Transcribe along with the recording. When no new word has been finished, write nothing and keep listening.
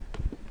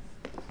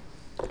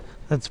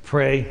Let's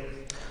pray.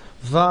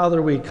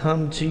 Father, we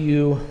come to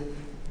you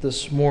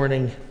this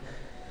morning,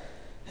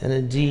 and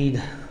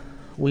indeed,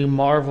 we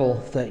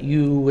marvel that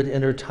you would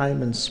enter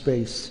time and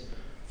space,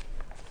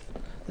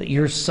 that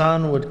your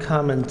Son would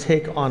come and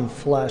take on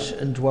flesh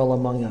and dwell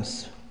among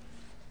us.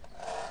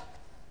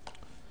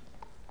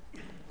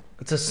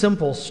 It's a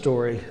simple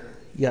story,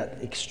 yet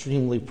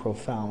extremely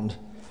profound,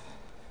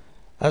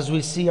 as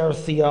we see our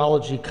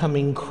theology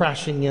coming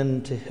crashing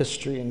into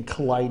history and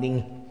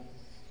colliding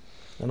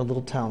in a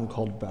little town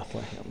called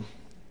Bethlehem.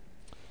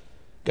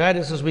 Guide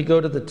us as we go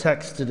to the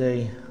text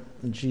today,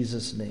 in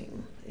Jesus'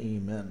 name,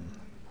 amen.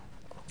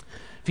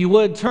 If you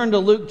would, turn to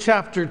Luke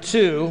chapter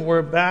 2.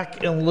 We're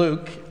back in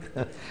Luke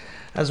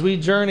as we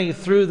journey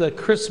through the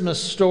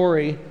Christmas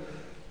story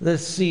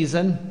this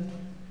season.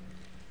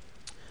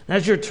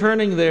 As you're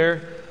turning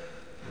there,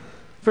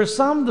 for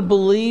some, the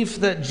belief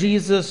that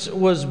Jesus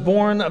was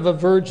born of a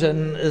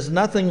virgin is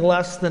nothing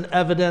less than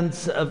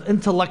evidence of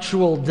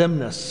intellectual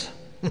dimness.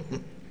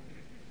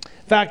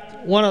 In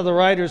fact, one of the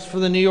writers for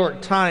the New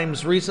York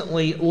Times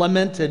recently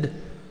lamented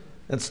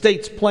and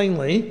states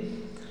plainly,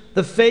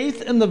 the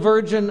faith in the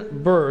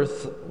virgin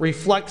birth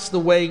reflects the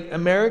way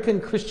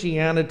American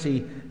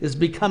Christianity is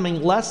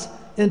becoming less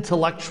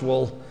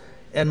intellectual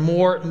and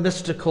more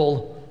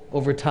mystical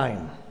over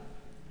time.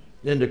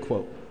 End of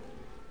quote.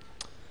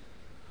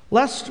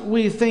 Lest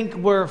we think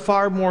we're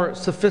far more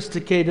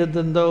sophisticated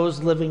than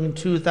those living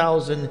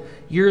 2,000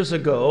 years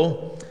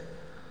ago,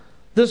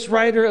 this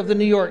writer of the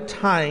New York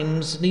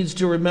Times needs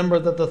to remember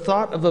that the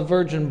thought of a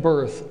virgin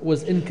birth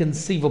was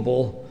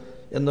inconceivable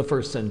in the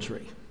first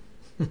century.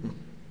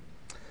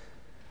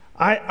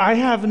 I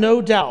have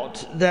no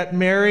doubt that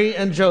Mary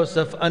and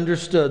Joseph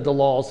understood the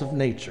laws of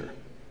nature.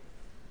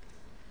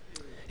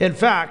 In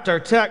fact, our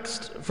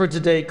text for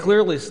today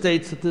clearly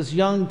states that this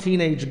young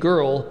teenage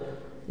girl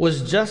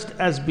was just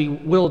as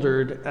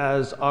bewildered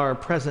as our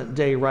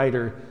present-day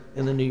writer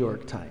in the New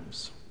York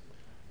Times.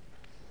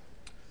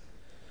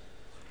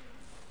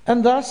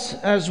 And thus,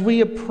 as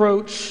we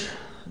approach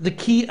the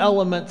key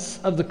elements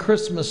of the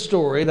Christmas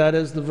story, that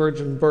is the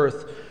virgin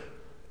birth,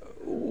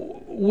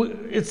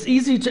 it's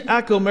easy to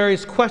echo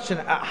Mary's question,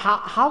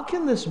 how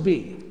can this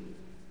be?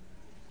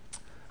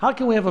 How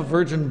can we have a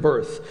virgin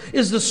birth?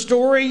 Is the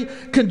story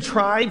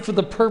contrived for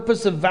the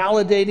purpose of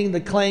validating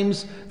the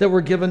claims that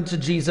were given to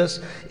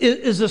Jesus?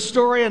 Is the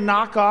story a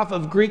knockoff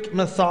of Greek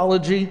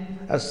mythology,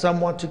 as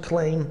some want to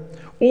claim?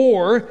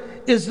 Or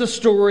is the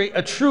story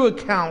a true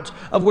account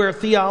of where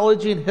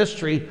theology and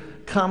history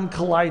come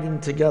colliding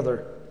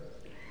together?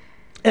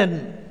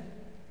 And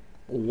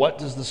what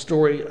does the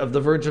story of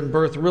the virgin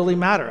birth really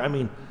matter? I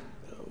mean,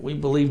 we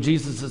believe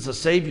Jesus is a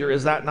Savior.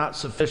 Is that not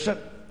sufficient?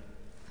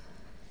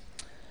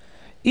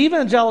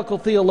 Evangelical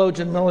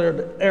theologian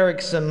Millard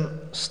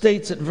Erickson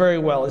states it very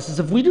well. He says,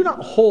 if we do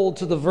not hold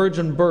to the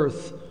virgin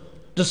birth,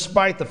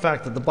 despite the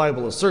fact that the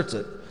Bible asserts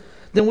it,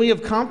 then we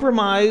have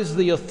compromised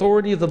the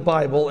authority of the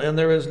Bible, and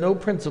there is no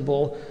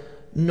principle,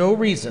 no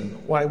reason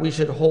why we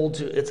should hold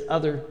to its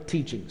other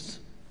teachings.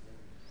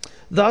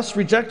 Thus,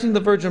 rejecting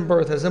the virgin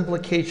birth has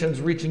implications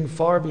reaching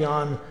far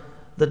beyond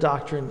the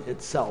doctrine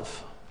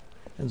itself.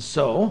 And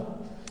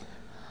so,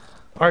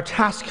 our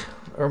task,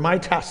 or my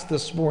task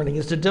this morning,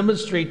 is to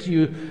demonstrate to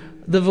you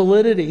the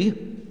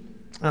validity,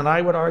 and I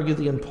would argue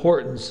the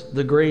importance,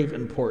 the grave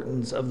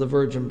importance of the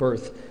virgin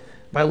birth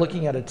by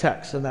looking at a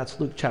text, and that's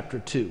Luke chapter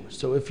 2.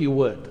 So if you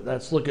would,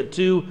 let's look at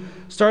 2,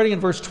 starting in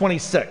verse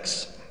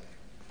 26.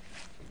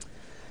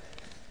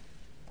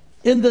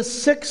 In the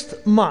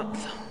 6th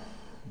month,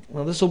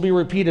 well, this will be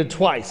repeated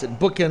twice. It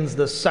bookends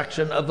this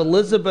section of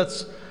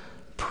Elizabeth's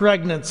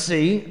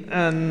pregnancy.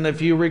 And if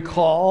you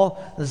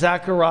recall,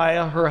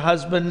 Zechariah, her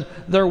husband,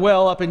 they're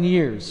well up in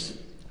years.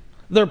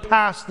 They're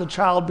past the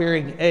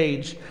childbearing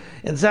age.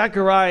 And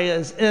Zechariah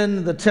is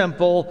in the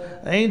temple.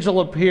 An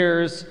angel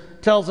appears,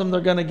 tells him they're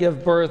going to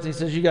give birth. He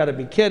says, you got to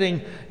be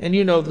kidding. And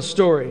you know the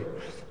story,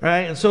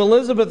 right? And so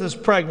Elizabeth is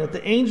pregnant.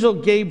 The angel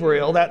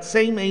Gabriel, that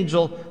same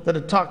angel that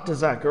had talked to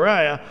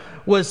Zechariah,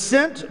 was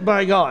sent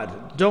by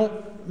God.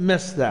 Don't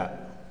miss that.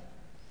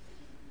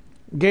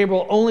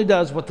 Gabriel only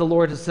does what the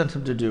Lord has sent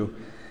him to do.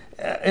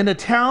 In a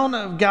town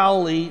of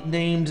Galilee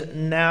named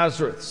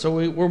Nazareth.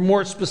 So we're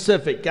more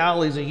specific.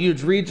 Galilee is a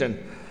huge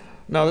region.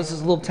 Now, this is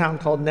a little town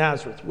called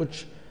Nazareth,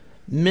 which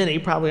many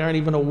probably aren't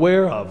even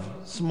aware of.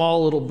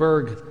 Small little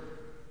burg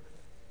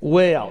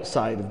way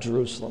outside of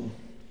Jerusalem.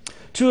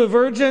 To a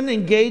virgin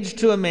engaged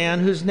to a man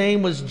whose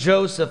name was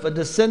Joseph, a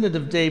descendant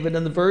of David,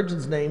 and the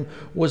virgin's name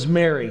was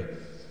Mary.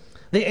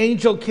 The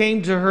angel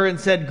came to her and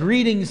said,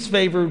 greetings,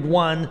 favored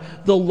one,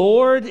 the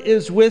Lord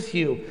is with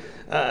you.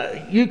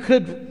 You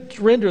could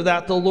render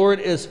that, the Lord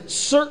is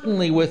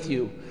certainly with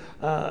you.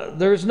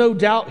 There's no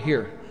doubt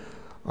here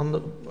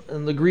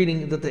in the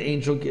greeting that the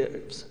angel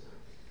gives.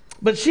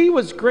 But she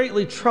was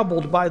greatly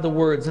troubled by the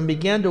words and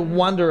began to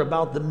wonder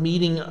about the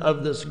meaning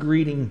of this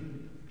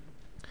greeting.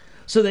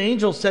 So the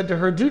angel said to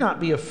her, do not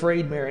be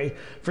afraid, Mary,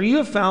 for you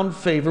have found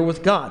favor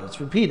with God. It's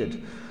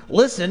repeated.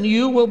 Listen,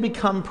 you will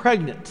become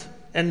pregnant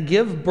and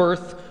give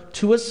birth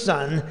to a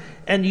son,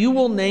 and you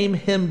will name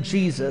him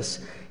Jesus.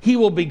 He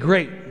will be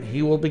great.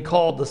 He will be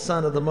called the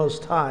Son of the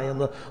Most High,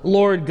 and the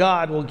Lord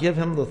God will give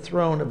him the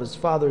throne of his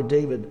father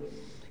David.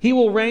 He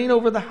will reign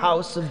over the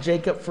house of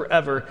Jacob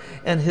forever,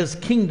 and his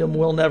kingdom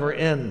will never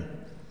end."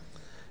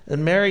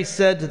 And Mary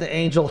said to the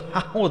angel,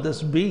 "How will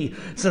this be,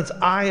 since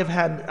I've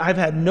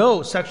had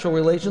no sexual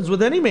relations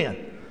with any man?"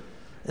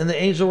 And the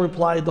angel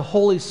replied, "The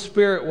Holy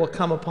Spirit will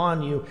come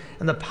upon you,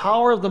 and the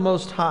power of the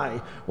Most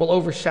High will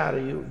overshadow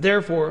you.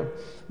 Therefore,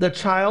 the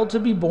child to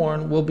be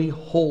born will be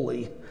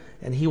holy,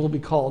 and he will be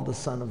called the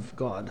Son of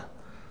God.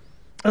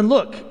 And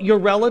look, your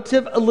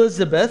relative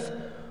Elizabeth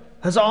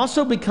has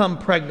also become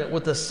pregnant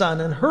with a son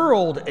in her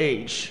old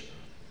age."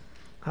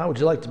 How would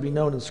you like to be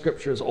known in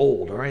Scripture as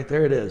old? All right,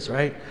 there it is,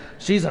 right?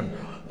 She's an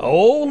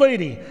old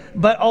lady.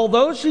 "But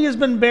although she has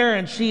been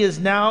barren, she is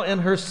now in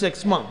her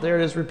 6th month." There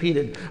it is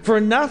repeated. "For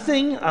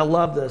nothing," I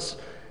love this,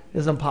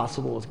 "is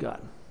impossible with God."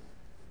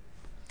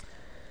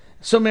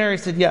 So Mary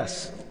said,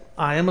 "Yes,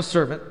 I am a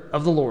servant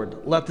of the Lord.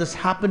 Let this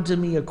happen to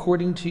me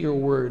according to your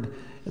word."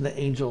 And the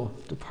angel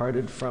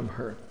departed from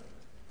her.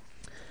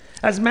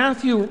 As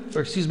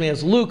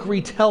Luke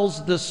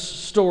retells this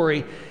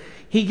story,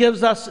 he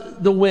gives us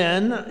the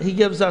when, he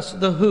gives us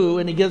the who,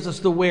 and he gives us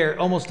the where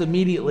almost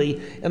immediately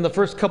in the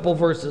first couple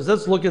verses.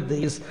 Let's look at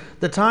these.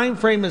 The time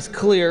frame is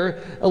clear.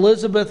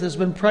 Elizabeth has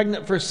been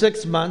pregnant for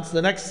 6 months.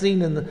 The next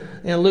scene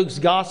in Luke's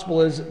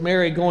gospel is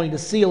Mary going to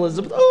see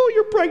Elizabeth. "Oh,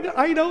 you're pregnant.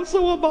 I know,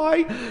 so am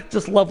I."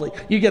 Just lovely.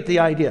 You get the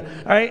idea.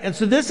 All right, and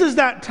so this is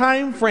that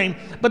time frame.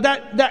 But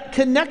that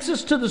connects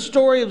us to the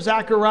story of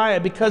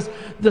Zechariah, because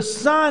the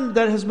son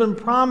that has been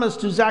promised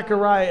to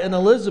Zechariah and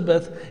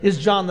Elizabeth is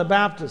John the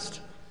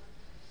Baptist.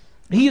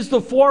 He's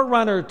the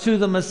forerunner to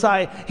the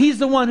Messiah. He's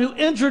the one who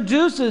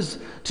introduces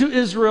to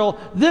Israel,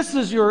 this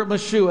is your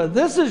Messiah,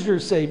 this is your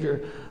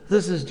Savior,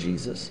 this is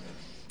Jesus.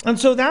 And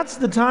so that's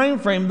the time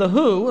frame. The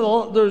who,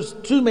 well, there's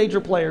 2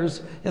 major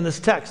players in this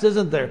text,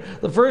 isn't there?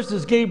 The first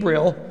is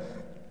Gabriel,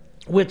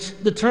 which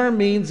the term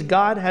means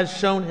God has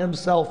shown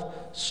himself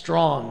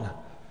strong.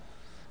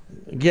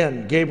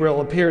 Again,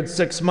 Gabriel appeared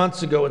 6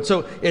 months ago, and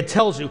so it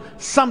tells you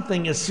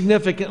something is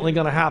significantly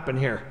going to happen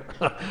here.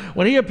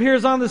 When he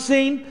appears on the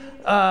scene,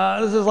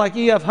 this is like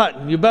E.F.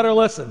 Hutton. You better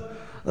listen.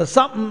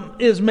 Something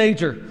is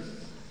major.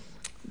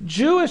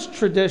 Jewish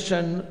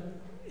tradition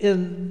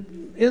in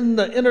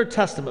the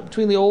Intertestament,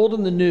 between the Old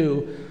and the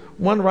New,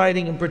 one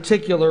writing in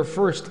particular,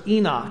 first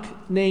Enoch,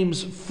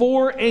 names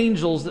 4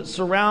 angels that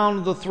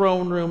surround the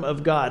throne room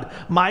of God: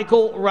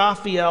 Michael,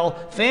 Raphael,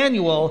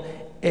 Phanuel,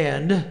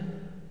 and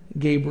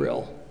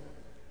Gabriel.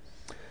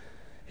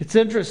 It's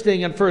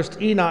interesting, in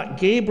first Enoch,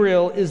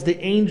 Gabriel is the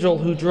angel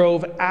who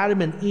drove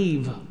Adam and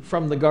Eve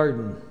from the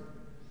garden.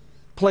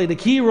 Played a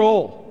key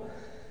role.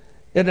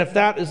 And if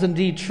that is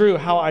indeed true,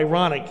 how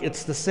ironic.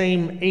 It's the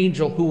same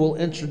angel who will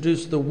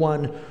introduce the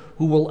one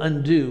who will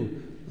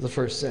undo the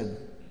first sin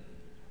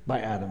by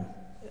Adam.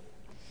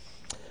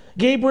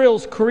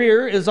 Gabriel's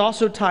career is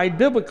also tied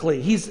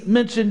biblically. He's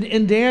mentioned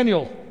in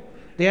Daniel.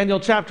 Daniel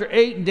chapter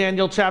 8 and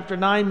Daniel chapter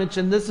 9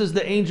 mention this is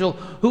the angel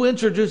who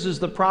introduces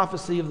the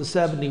prophecy of the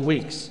 70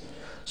 weeks.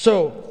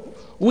 So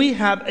we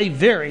have a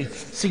very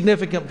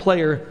significant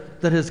player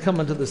that has come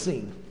into the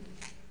scene.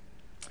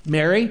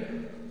 Mary,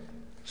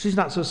 she's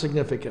not so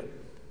significant.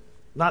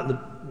 Not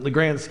in the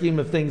grand scheme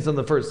of things in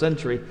the first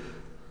century.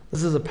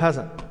 This is a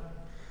peasant.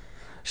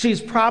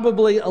 She's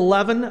probably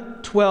 11,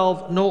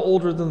 12, no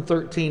older than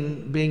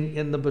 13, being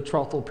in the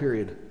betrothal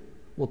period.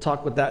 We'll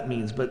talk what that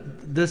means,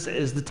 but this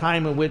is the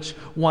time in which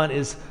one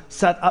is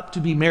set up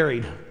to be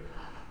married.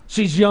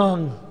 She's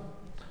young.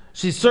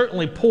 She's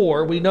certainly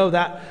poor. We know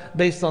that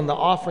based on the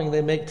offering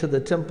they make to the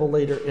temple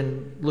later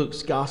in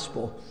Luke's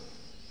gospel.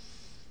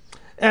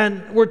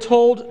 And we're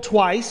told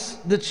twice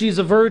that she's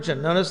a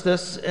virgin. Notice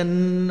this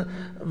in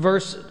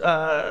verse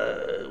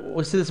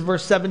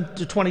 7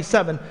 to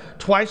 27.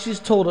 Twice she's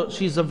told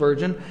she's a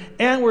virgin,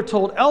 and we're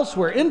told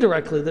elsewhere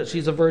indirectly that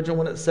she's a virgin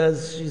when it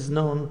says she's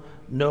known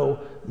no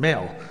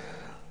male.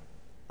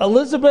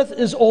 Elizabeth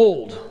is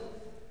old,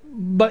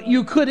 but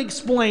you could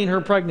explain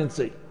her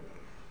pregnancy.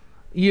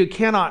 You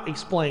cannot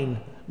explain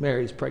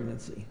Mary's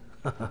pregnancy.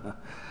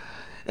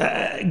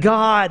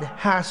 God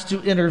has to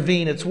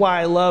intervene. It's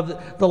why I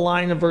love the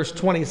line in verse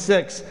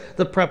 26,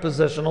 the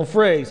prepositional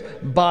phrase,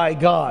 by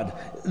God.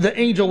 The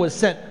angel was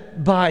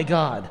sent by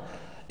God.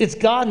 It's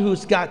God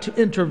who's got to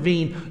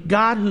intervene,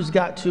 God who's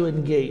got to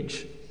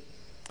engage.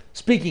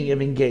 Speaking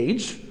of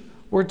engage,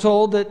 we're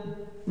told that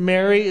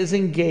Mary is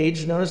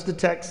engaged, notice the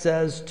text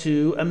says,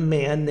 to a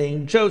man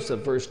named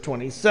Joseph, verse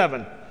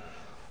 27,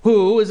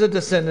 who is a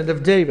descendant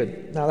of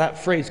David. Now that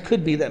phrase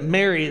could be that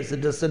Mary is a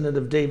descendant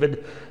of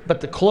David,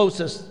 but the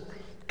closest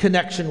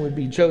connection would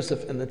be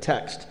Joseph in the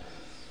text.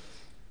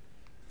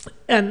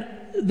 And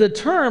the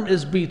term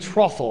is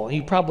betrothal.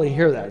 You probably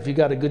hear that. If you've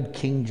got a good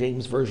King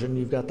James version,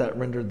 you've got that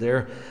rendered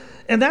there.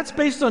 And that's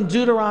based on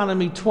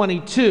Deuteronomy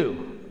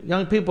 22.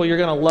 Young people, you're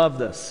going to love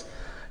this.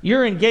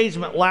 Your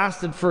engagement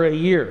lasted for a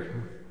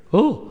year.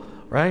 Oh,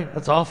 right?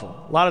 That's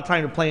awful. A lot of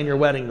time to plan your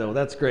wedding, though.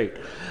 That's great.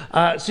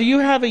 So you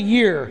have a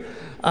year.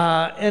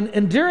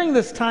 And during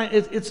this time,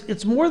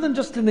 it's more than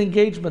just an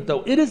engagement,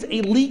 though. It is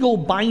a legal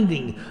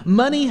binding.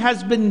 Money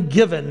has been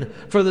given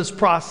for this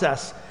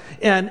process.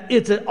 And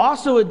it's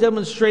also a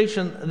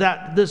demonstration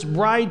that this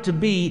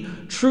bride-to-be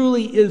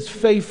truly is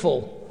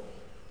faithful.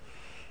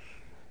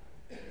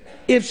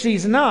 If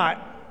she's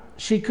not,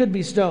 she could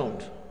be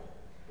stoned.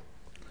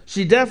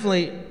 She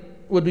definitely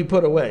would be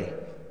put away.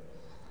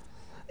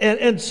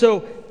 And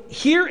so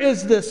here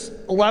is this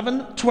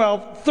 11,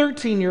 12,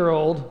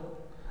 13-year-old,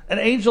 an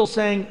angel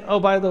saying, oh,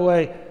 by the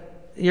way,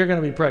 you're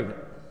going to be pregnant.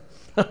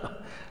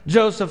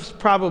 Joseph's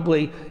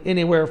probably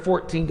anywhere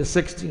 14 to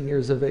 16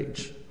 years of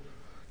age.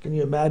 Can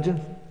you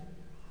imagine?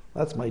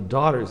 That's my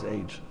daughter's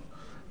age.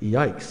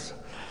 Yikes.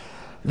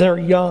 They're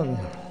young,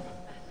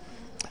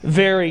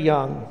 very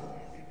young.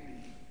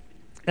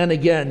 And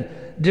again,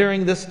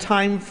 during this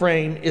time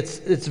frame, it's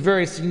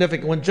very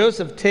significant. When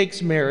Joseph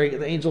takes Mary,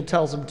 the angel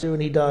tells him to,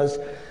 and he does,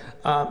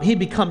 he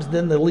becomes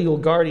then the legal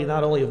guardian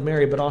not only of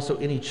Mary, but also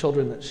any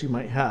children that she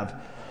might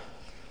have.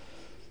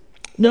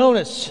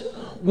 Notice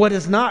what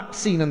is not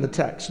seen in the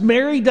text.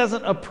 Mary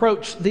doesn't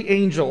approach the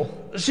angel.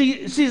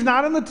 She's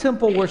not in the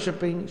temple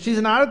worshiping.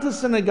 She's not at the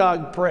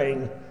synagogue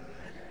praying.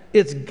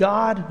 It's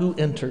God who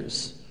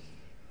enters.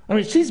 I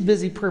mean, she's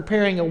busy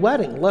preparing a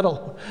wedding.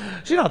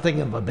 She's not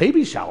thinking of a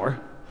baby shower,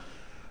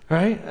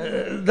 right?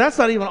 That's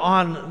not even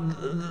on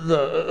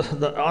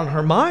on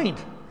her mind.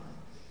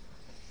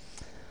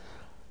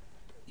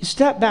 You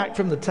step back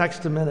from the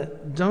text a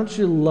minute. Don't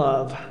you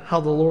love how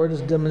the Lord is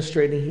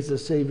demonstrating He's the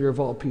Savior of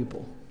all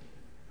people?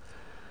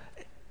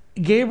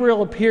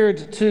 Gabriel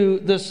appeared to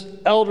this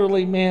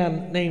elderly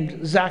man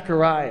named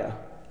Zechariah,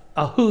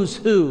 a who's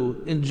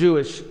who in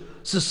Jewish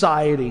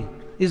society.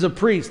 He's a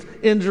priest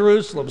in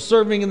Jerusalem,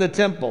 serving in the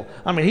temple.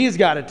 I mean, he's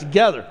got it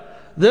together.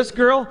 This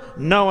girl,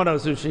 no one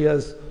knows who she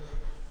is.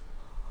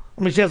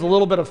 I mean, she has a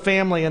little bit of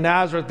family in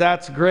Nazareth.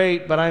 That's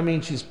great, but I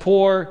mean, she's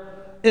poor,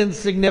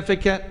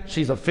 insignificant.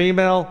 She's a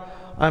female.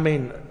 I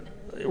mean,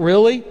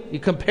 really? You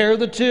compare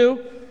the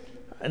two?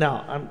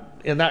 Now, I'm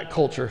in that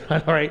culture, all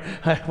right?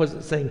 I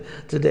wasn't saying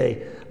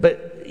today.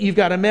 But you've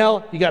got a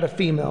male, you got a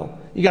female.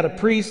 You got a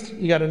priest,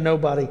 you got a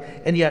nobody.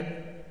 And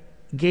yet,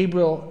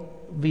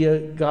 Gabriel, via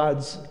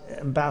God's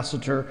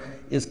ambassador,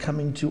 is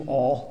coming to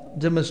all,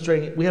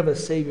 demonstrating we have a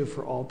Savior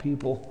for all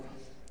people,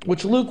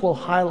 which Luke will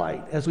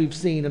highlight as we've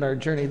seen in our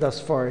journey thus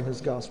far in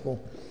his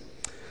gospel.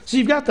 So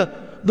you've got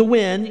the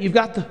when, you've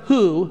got the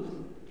who,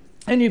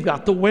 and you've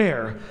got the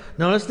where.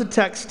 Notice the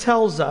text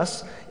tells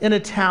us in a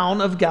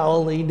town of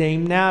Galilee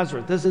named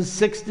Nazareth. This is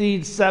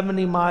 60,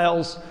 70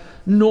 miles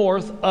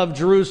north of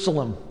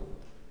Jerusalem.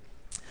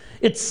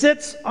 It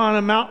sits on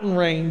a mountain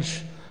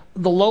range,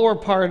 the lower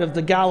part of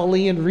the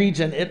Galilean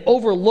region. It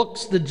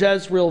overlooks the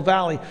Jezreel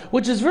Valley,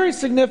 which is very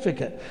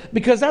significant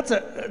because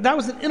that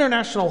was an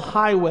international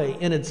highway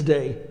in its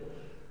day.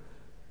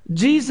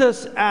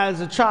 Jesus,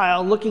 as a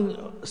child,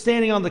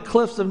 standing on the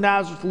cliffs of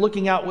Nazareth,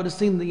 looking out, would have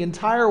seen the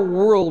entire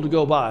world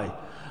go by.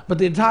 But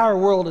the entire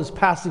world is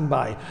passing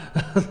by.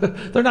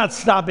 They're not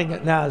stopping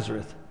at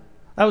Nazareth.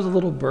 That was a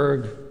little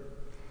burg.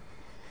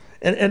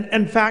 And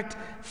in fact,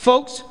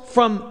 folks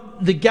from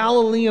the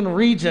Galilean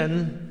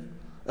region,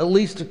 at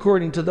least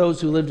according to those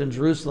who lived in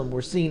Jerusalem,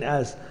 were seen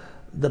as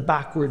the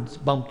backwards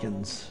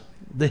bumpkins,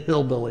 the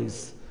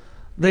hillbillies.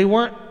 They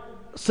weren't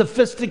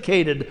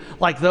sophisticated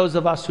like those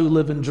of us who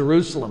live in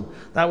Jerusalem.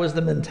 That was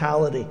the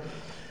mentality.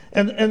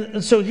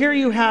 And so here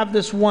you have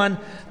this one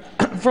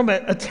from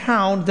a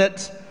town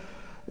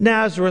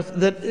Nazareth,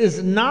 that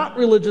is not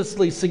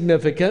religiously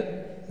significant.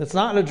 It's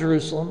not a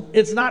Jerusalem.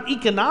 It's not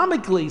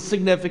economically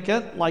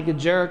significant like a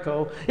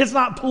Jericho. It's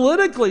not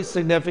politically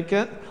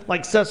significant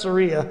like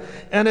Caesarea.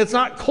 And it's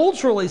not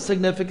culturally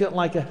significant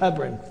like a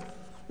Hebron.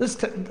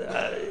 It's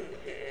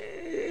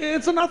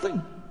a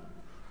nothing.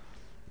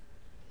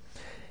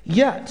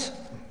 Yet,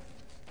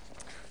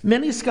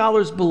 many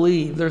scholars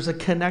believe there's a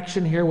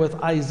connection here with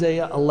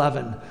Isaiah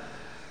 11.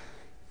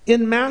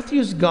 In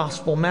Matthew's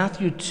Gospel,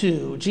 Matthew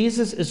 2,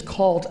 Jesus is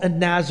called a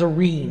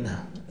Nazarene.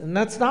 And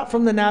that's not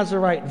from the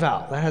Nazarite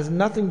vow. That has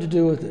nothing to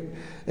do with it.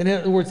 In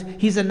other words,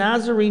 he's a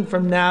Nazarene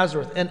from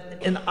Nazareth. And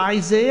in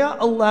Isaiah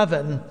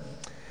 11,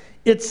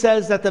 it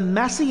says that the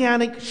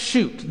messianic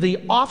shoot, the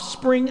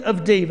offspring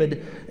of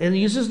David, and it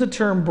uses the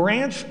term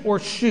branch or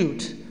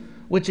shoot,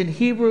 which in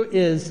Hebrew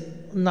is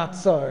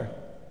Natsar,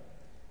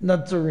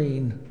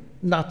 Nazarene,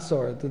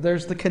 Natsar.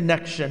 There's the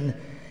connection.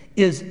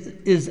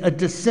 Is a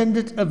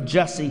descendant of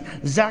Jesse.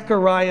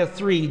 Zechariah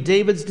 3,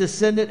 David's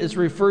descendant is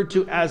referred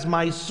to as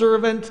my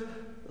servant,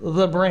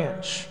 the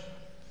branch.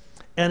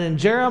 And in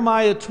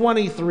Jeremiah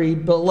 23,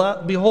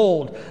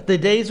 behold, the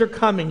days are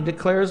coming,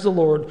 declares the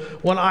Lord,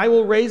 when I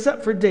will raise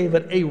up for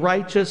David a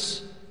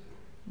righteous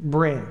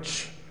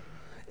branch.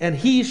 And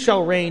he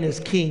shall reign as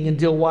king and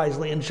deal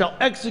wisely, and shall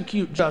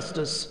execute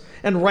justice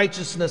and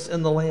righteousness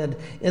in the land.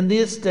 In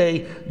this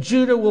day,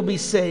 Judah will be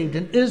saved,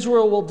 and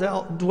Israel will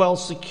dwell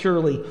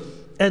securely.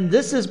 And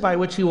this is by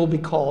which he will be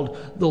called,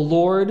 the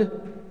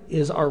Lord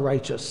is our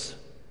righteous.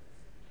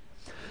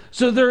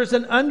 So there's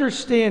an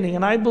understanding,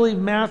 and I believe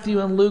Matthew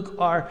and Luke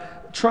are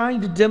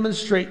trying to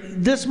demonstrate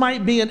this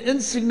might be an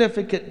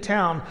insignificant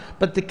town,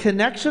 but the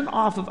connection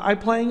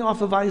playing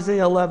off of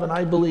Isaiah 11,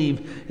 I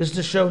believe, is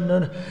to show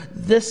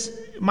this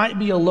might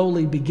be a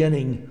lowly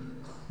beginning,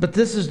 but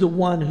this is the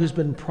one who's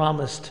been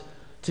promised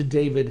to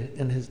David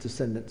and his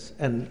descendants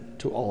and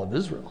to all of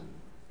Israel.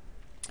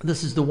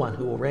 This is the one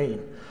who will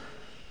reign.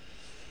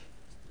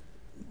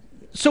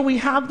 So we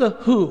have the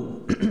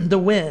who, the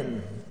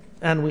when,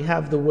 and we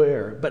have the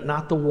where, but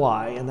not the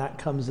why, and that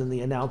comes in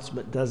the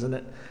announcement, doesn't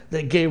it,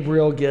 that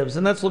Gabriel gives.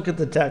 And let's look at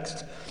the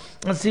text.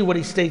 Let's see what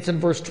he states in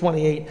verse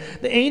 28.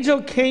 The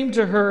angel came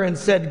to her and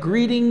said,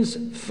 "Greetings,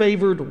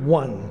 favored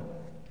one."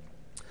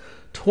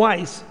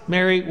 Twice,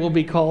 Mary will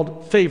be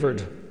called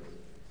favored.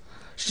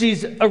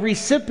 She's a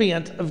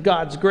recipient of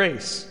God's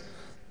grace.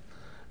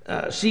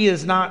 She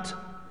is not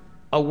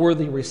a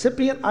worthy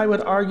recipient, I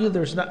would argue. In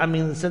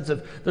the sense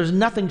of there's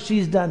nothing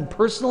she's done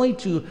personally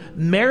to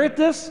merit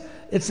this.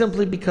 It's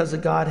simply because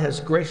God has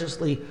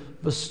graciously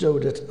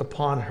bestowed it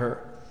upon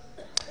her.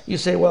 You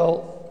say,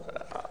 well,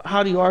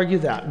 how do you argue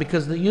that?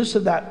 Because the use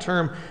of that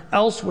term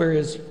elsewhere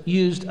is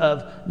used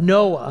of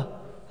Noah,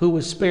 who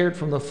was spared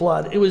from the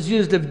flood. It was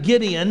used of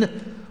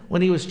Gideon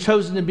when he was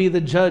chosen to be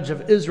the judge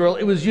of Israel.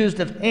 It was used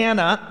of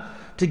Hannah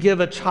to give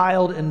a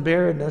child in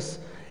barrenness.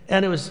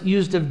 And it was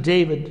used of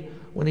David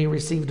when he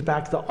received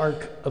back the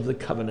Ark of the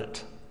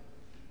Covenant.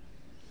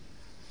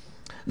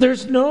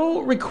 There's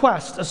no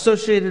request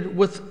associated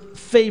with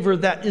favor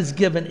that is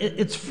given.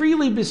 It's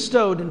freely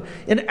bestowed. And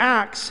in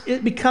Acts,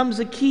 it becomes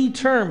a key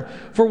term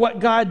for what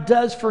God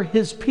does for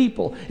his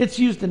people. It's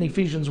used in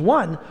Ephesians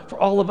 1 for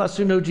all of us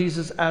who know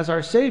Jesus as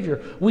our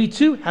Savior. We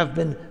too have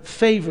been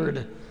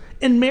favored.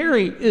 And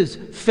Mary is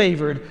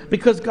favored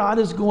because God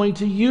is going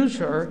to use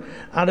her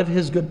out of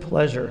his good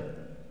pleasure.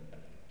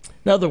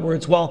 In other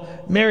words, while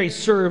Mary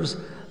serves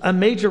a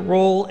major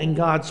role in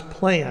God's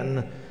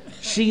plan,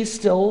 she's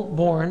still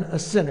born a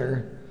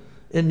sinner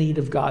in need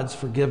of God's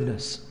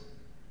forgiveness.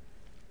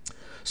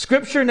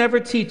 Scripture never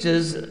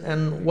teaches,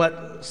 and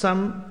what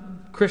some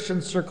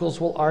Christian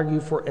circles will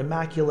argue, for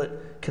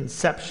immaculate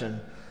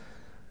conception,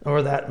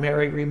 or that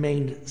Mary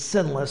remained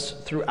sinless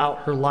throughout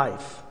her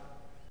life.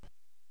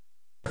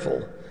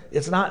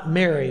 It's not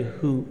Mary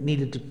who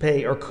needed to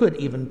pay or could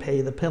even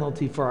pay the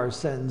penalty for our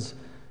sins.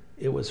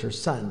 It was her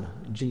son,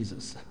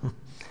 Jesus.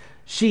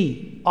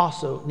 She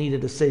also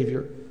needed a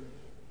Savior.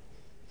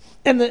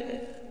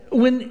 And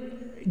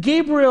when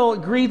Gabriel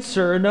greets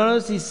her,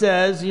 notice he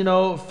says,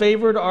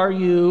 favored are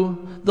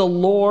you, the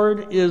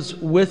Lord is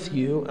with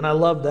you. And I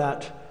love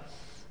that.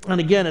 And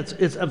again,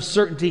 it's of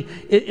certainty.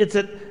 It's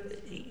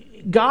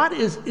that God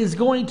is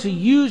going to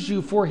use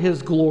you for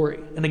his glory.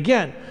 And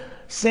again,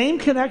 same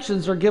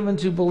connections are given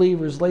to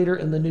believers later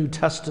in the New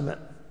Testament.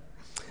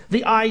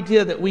 The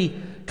idea that we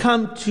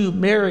come to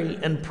Mary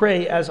and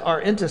pray as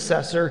our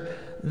intercessor,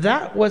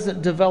 that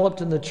wasn't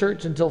developed in the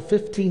church until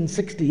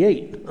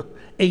 1568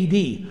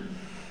 AD.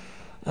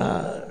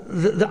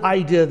 The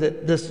idea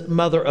that this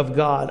Mother of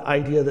God,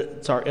 idea that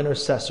it's our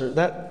intercessor,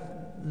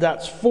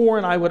 that's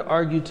foreign, I would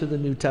argue, to the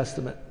New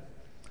Testament.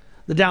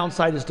 The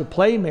downside is to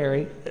play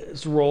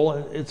Mary's role,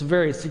 and it's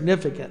very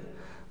significant.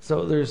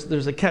 So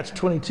there's a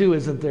catch-22,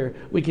 isn't there?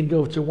 We can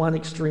go to one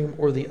extreme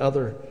or the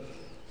other.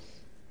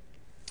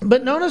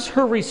 But notice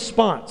her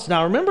response.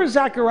 Now, remember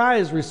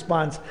Zechariah's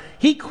response.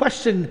 He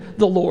questioned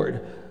the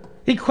Lord.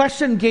 He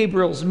questioned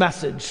Gabriel's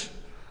message,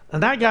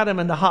 and that got him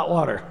into hot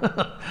water.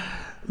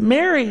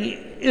 Mary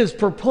is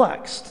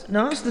perplexed.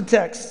 Notice the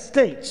text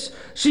states,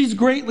 she's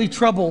greatly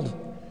troubled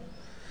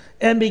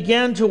and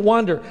began to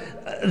wonder.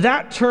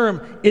 That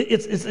term,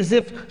 it's as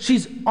if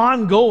she's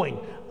ongoing.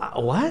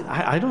 What?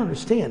 I don't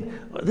understand.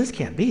 This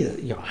can't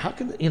be. How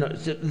can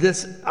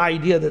this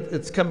idea that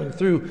it's coming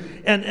through,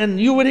 and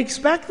you would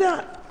expect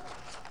that.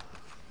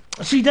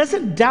 She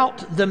doesn't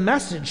doubt the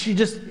message. She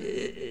just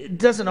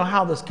doesn't know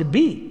how this could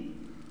be.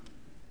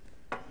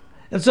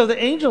 And so the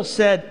angel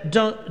said,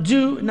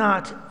 do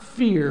not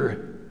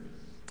fear.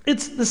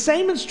 It's the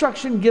same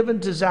instruction given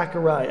to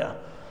Zechariah.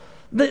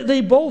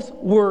 They both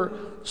were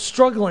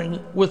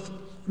struggling with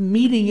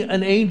meeting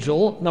an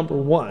angel, number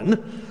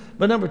one.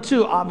 But number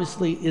two,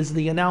 obviously, is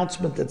the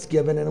announcement that's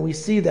given. And we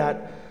see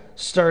that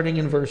starting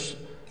in verse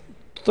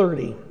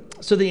 30.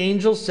 So the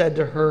angel said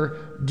to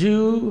her,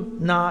 "Do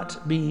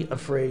not be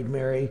afraid,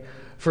 Mary,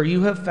 for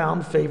you have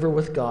found favor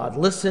with God.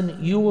 Listen,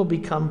 you will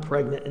become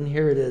pregnant," and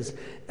here it is,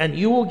 "and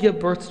you will give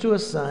birth to a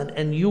son,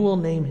 and you will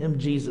name him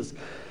Jesus."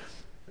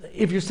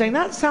 If you're saying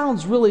that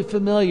sounds really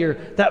familiar,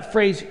 that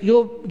phrase,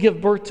 "you'll give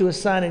birth to a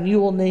son and you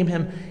will name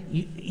him,"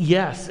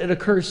 yes, it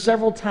occurs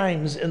several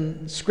times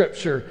in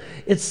Scripture.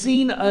 It's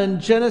seen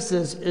in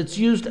Genesis. It's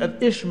used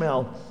of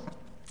Ishmael.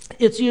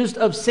 It's used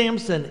of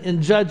Samson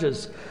in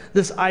Judges.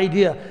 This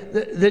idea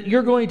that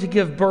you're going to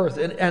give birth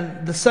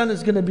and the son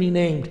is going to be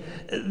named.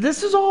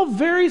 This is all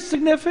very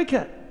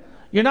significant.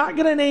 You're not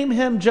going to name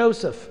him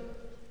Joseph,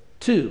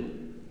 too.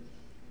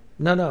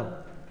 No.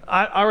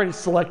 I already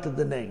selected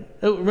the name.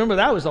 Remember,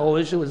 that was the whole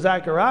issue with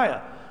Zechariah.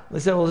 They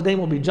said, well, his name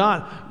will be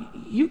John.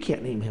 You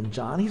can't name him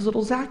John. He's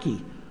little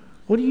Zacchaeus.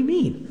 What do you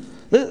mean?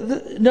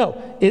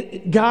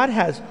 God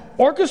has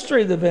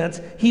orchestrated the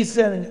events. He's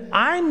saying,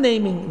 I'm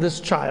naming this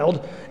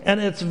child, and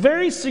it's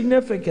very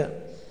significant.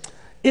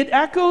 It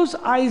echoes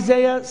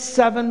Isaiah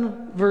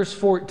 7, verse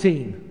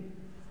 14.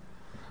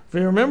 If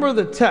you remember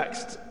the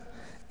text,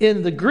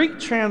 in the Greek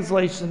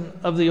translation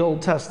of the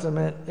Old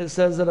Testament, it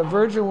says that a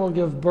virgin will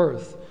give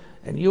birth,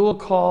 and you will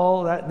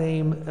call that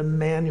name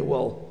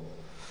Emmanuel.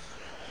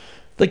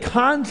 The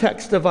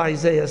context of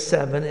Isaiah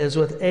 7 is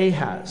with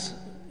Ahaz.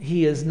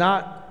 He is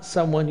not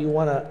someone you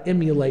want to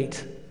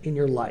emulate in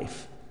your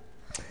life.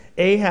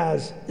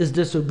 Ahaz is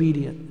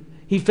disobedient.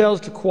 He fails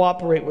to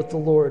cooperate with the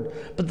Lord.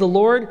 But the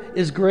Lord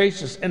is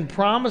gracious and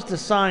promised a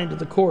sign to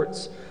the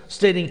courts,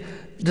 stating,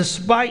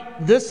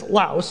 despite this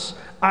louse,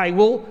 I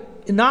will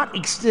not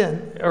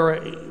extend or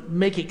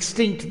make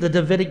extinct the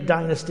Davidic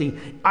dynasty.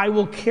 I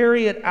will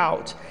carry it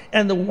out.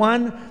 And the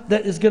one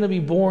that is going to be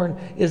born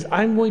is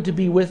I'm going to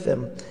be with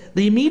him.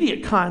 The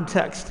immediate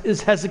context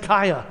is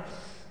Hezekiah.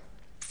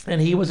 And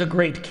he was a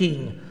great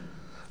king.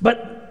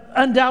 But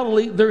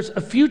undoubtedly, there's a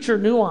future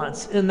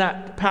nuance in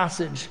that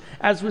passage,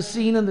 as was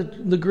seen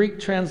in the Greek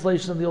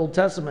translation of the Old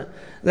Testament,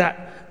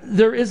 that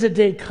there is a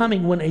day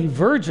coming when a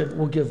virgin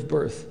will give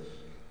birth.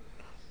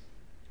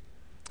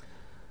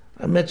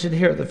 I mentioned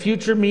here the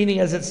future meaning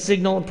as its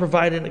signal and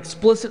provide an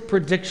explicit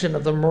prediction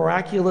of the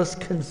miraculous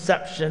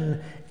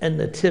conception and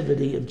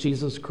nativity of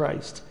Jesus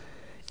Christ.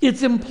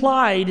 It's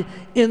implied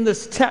in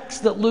this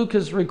text that Luke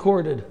has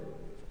recorded.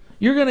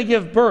 You're going to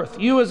give birth,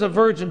 you as a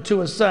virgin,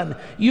 to a son.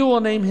 You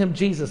will name him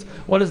Jesus.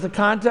 What is the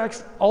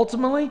context?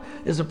 Ultimately,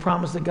 is a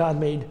promise that God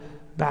made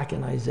back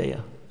in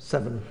Isaiah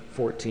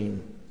 7:14.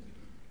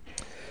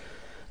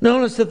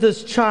 Notice that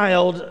this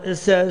child, it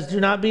says, do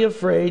not be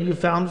afraid, you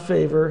found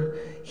favor.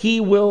 He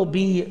will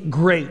be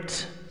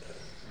great.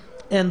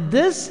 And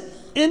this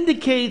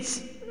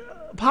indicates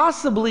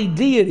possibly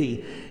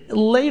deity.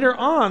 Later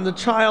on, the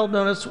child,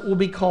 notice, will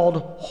be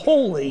called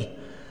holy.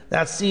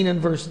 That's seen in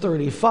verse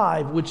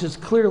 35, which is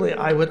clearly,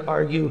 I would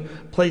argue,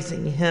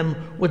 placing him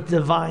with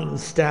divine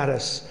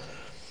status.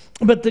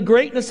 But the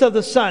greatness of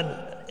the Son,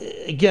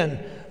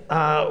 again,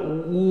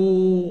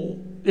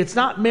 it's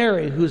not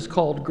Mary who's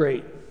called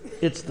great,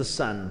 it's the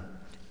Son.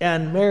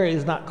 And Mary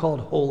is not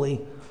called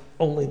holy,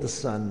 only the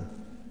Son.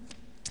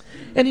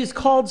 And he's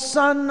called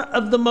Son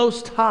of the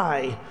Most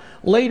High.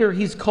 Later,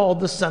 he's called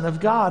the Son of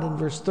God in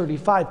verse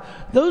 35.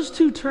 Those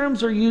two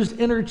terms are used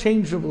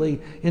interchangeably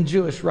in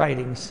Jewish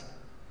writings.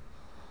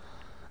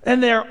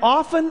 And they're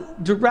often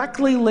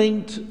directly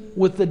linked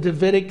with the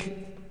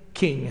Davidic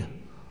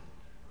king,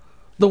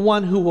 the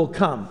one who will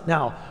come.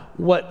 Now,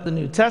 what the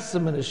New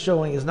Testament is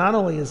showing is not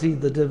only is he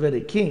the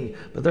Davidic king,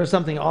 but there's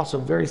something also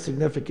very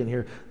significant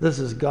here. This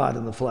is God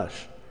in the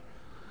flesh.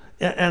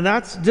 And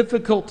that's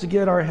difficult to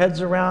get our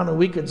heads around, and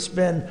we could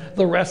spend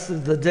the rest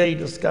of the day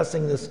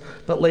discussing this.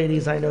 But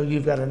ladies, I know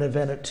you've got an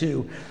event at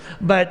 2.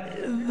 But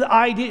the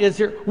idea is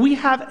here, we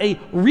have a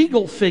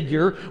regal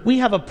figure. We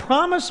have a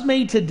promise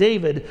made to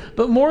David.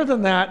 But more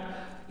than that,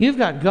 you've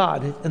got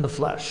God in the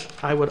flesh,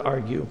 I would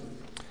argue.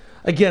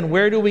 Again,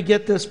 where do we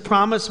get this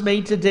promise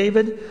made to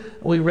David?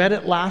 We read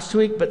it last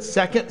week, but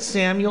 2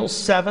 Samuel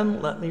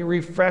 7, let me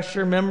refresh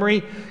your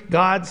memory.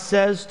 God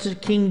says to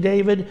King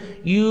David,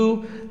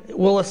 you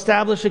will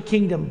establish a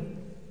kingdom,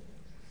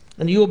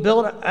 and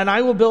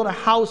I will build a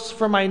house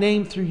for my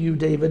name through you,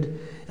 David,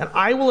 and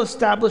I will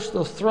establish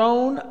the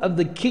throne of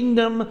the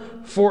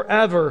kingdom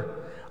forever.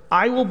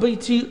 I will be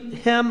to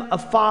him a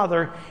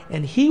father,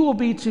 and he will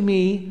be to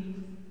me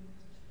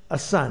a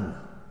son.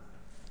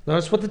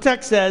 Notice what the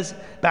text says.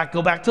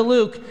 Go back to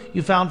Luke.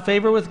 You found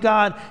favor with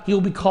God. He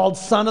will be called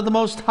Son of the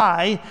Most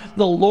High.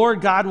 The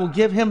Lord God will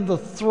give him the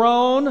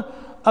throne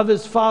of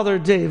his father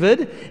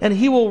David, and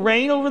he will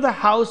reign over the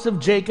house of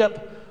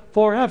Jacob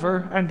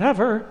forever and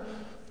ever.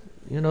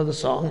 You know the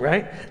song,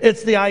 right?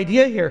 It's the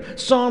idea here.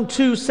 Psalm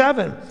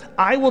 2:7.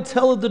 I will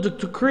tell the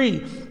decree.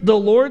 The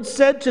Lord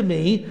said to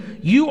me,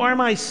 you are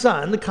my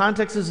son. The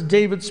context is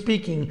David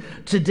speaking.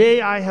 Today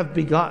I have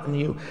begotten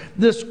you.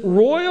 This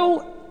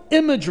royal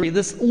imagery,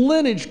 this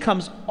lineage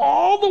comes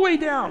all the way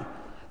down.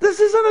 This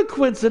isn't a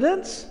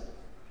coincidence.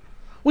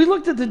 We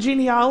looked at the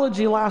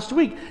genealogy last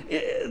week.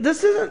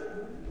 This isn't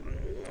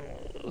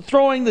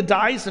throwing the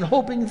dice and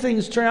hoping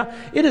things turn out.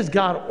 It is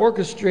God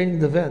orchestrating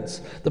the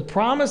events. The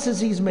promises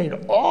he's made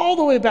all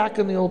the way back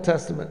in the Old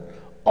Testament,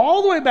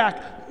 all the way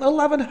back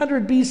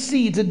 1100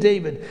 BC to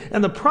David,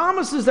 and the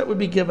promises that would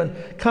be given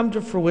come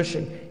to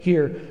fruition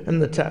here in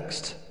the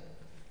text.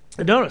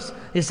 And notice,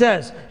 he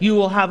says, you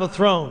will have a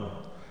throne.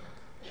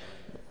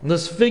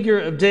 This figure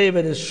of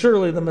David is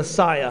surely the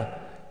Messiah,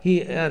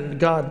 he and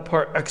God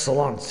par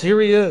excellence.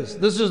 Here he is.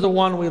 This is the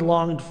one we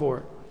longed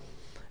for.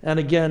 And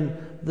again,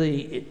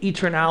 the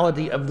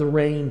eternality of the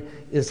reign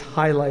is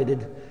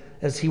highlighted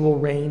as he will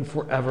reign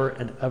forever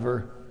and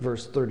ever,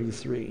 verse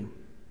 33.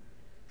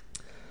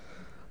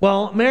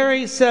 Well,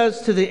 Mary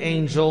says to the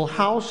angel,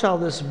 how shall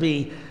this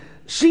be?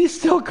 She's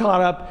still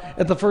caught up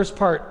at the first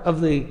part of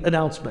the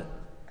announcement.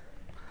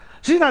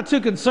 She's not too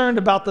concerned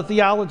about the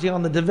theology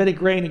on the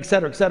Davidic reign, et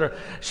cetera, et cetera.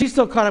 She's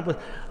still caught up with,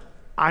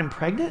 I'm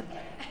pregnant?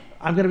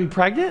 I'm going to be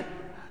pregnant?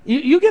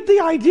 You get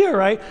the idea,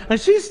 right? And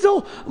she's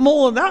still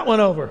mulling that one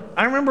over.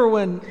 I remember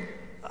when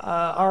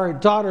our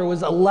daughter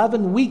was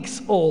 11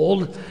 weeks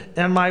old,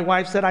 and my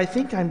wife said, I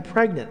think I'm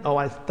pregnant.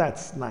 Oh,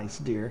 that's nice,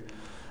 dear.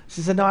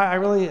 She said, no,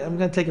 I'm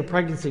going to take a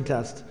pregnancy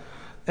test.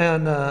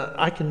 And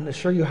I can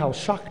assure you how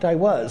shocked I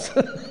was.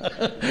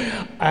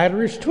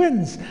 Irish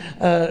twins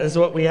is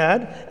what we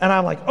had. And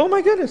I'm like, oh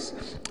my goodness.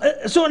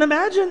 So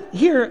imagine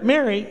here,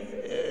 Mary,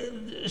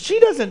 she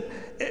doesn't,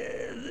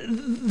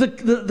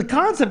 the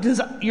concept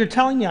is, you're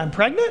telling me I'm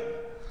pregnant?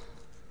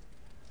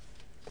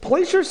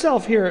 Place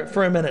yourself here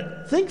for a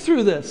minute. Think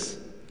through this.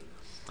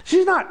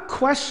 She's not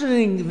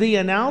questioning the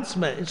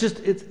announcement. It's just,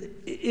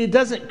 it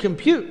doesn't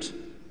compute.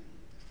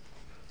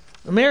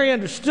 Mary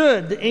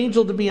understood the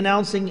angel to be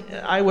announcing,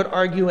 I would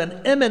argue,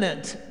 an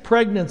imminent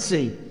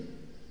pregnancy.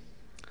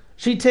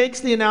 She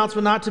takes the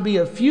announcement not to be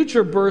a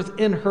future birth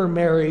in her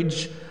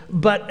marriage,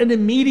 but an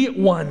immediate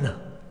one.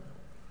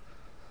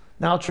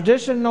 Now,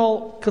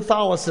 traditional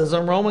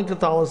Catholicism, Roman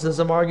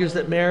Catholicism, argues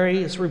that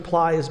Mary's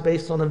reply is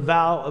based on a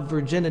vow of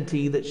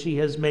virginity that she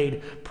has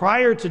made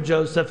prior to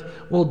Joseph.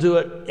 Will do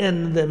it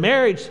in the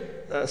marriage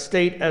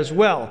state as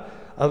well.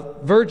 A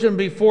virgin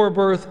before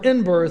birth,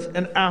 in birth,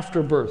 and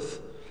after birth.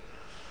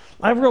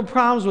 I have real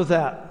problems with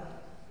that.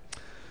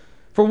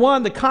 For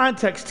one, the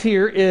context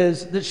here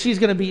is that she's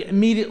going to be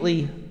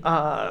immediately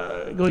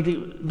going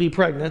to be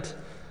pregnant.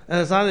 And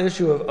it's not an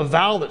issue of a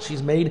vow that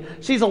she's made.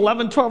 She's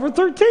 11, 12, or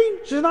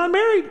 13. She's not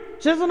married.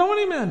 She doesn't know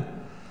any men.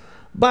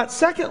 But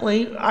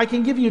secondly, I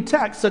can give you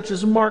texts such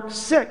as Mark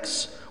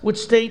 6, which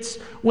states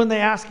when they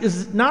ask,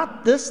 is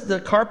not this the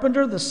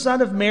carpenter, the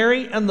son of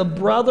Mary, and the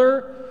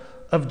brother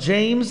of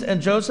James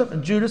and Joseph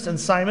and Judas and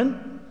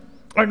Simon?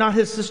 Are not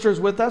his sisters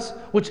with us?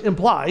 Which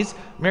implies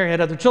Mary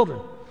had other children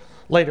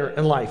later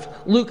in life.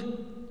 Luke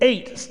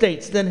 8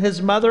 states, then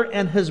his mother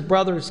and his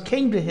brothers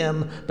came to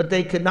him, but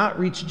they could not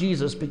reach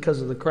Jesus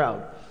because of the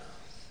crowd.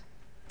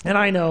 And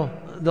I know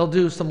they'll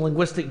do some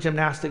linguistic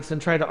gymnastics and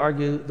try to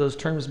argue those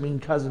terms mean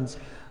cousins.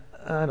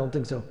 I don't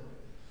think so.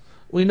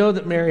 We know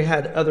that Mary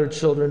had other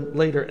children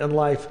later in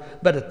life,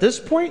 but at this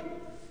point,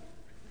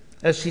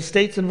 as she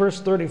states in verse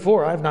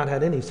 34, I've not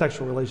had any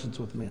sexual relations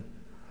with men.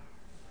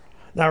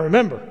 Now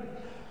remember,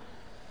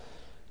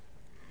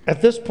 at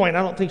this point,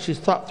 I don't think she's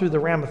thought through the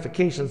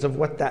ramifications of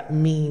what that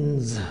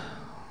means.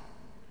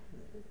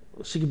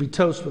 She could be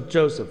toast with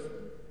Joseph,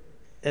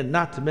 and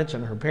not to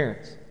mention her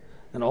parents,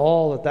 and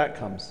all that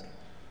comes,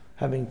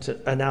 having to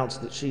announce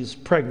that she's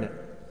pregnant.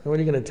 And what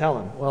are you going to tell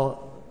him?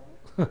 Well,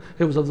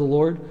 it was of the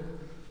Lord?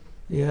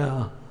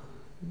 Yeah,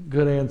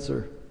 good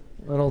answer.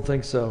 I don't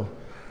think so.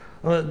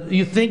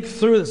 You think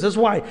through this.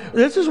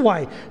 This is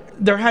why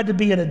there had to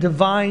be a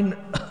divine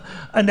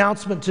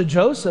announcement to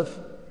Joseph.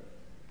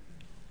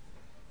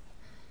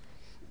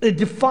 It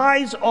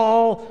defies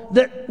all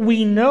that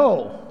we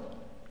know,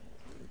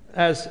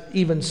 as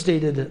even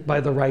stated by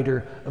the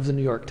writer of the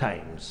New York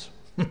Times.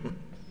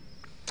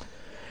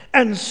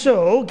 And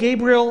so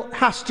Gabriel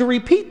has to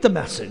repeat the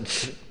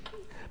message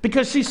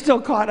because she's still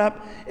caught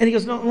up. And he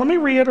goes, no, let me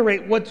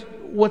reiterate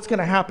what's going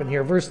to happen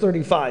here. Verse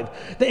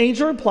 35. The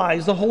angel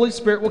replies, the Holy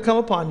Spirit will come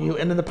upon you,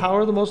 and in the power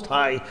of the Most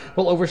High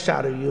will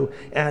overshadow you,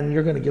 and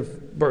you're going to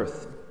give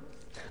birth.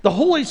 The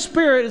Holy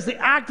Spirit is the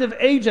active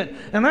agent,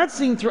 and that's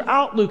seen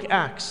throughout Luke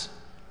Acts.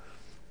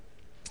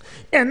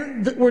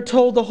 And we're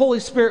told the Holy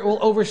Spirit will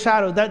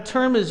overshadow. That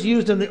term is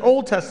used in the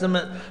Old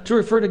Testament to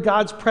refer to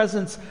God's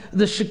presence,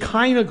 the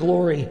Shekinah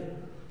glory.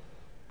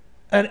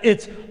 And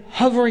it's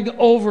hovering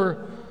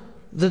over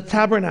the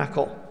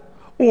tabernacle,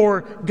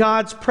 or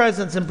God's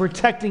presence in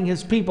protecting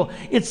his people.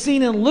 It's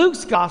seen in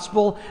Luke's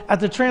gospel at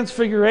the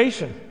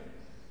Transfiguration,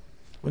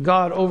 when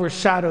God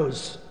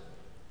overshadows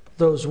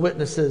those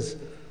witnesses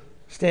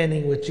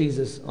standing with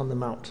Jesus on the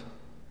mount.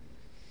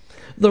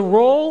 The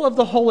role of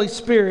the Holy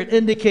Spirit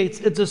indicates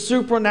it's a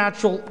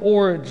supernatural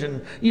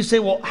origin. You say,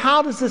 well,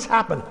 how does this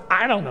happen?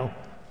 I don't know.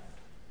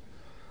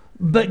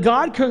 But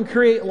God can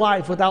create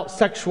life without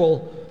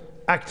sexual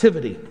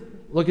activity.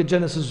 Look at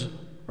Genesis,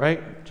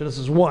 right?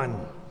 Genesis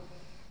 1.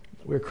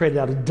 We were created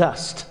out of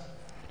dust.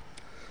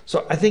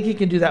 So I think he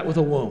can do that with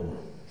a womb.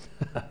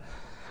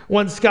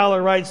 One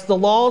scholar writes, the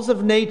laws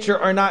of nature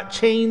are not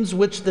chains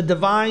which the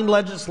divine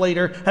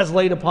legislator has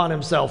laid upon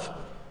himself.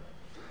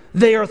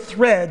 They are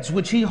threads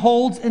which he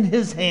holds in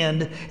his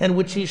hand and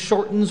which he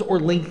shortens or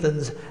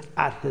lengthens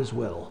at his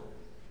will.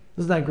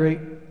 Isn't that great?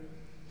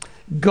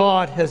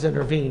 God has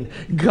intervened.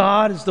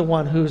 God is the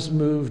one who's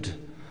moved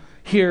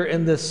here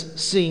in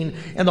this scene.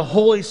 And the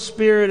Holy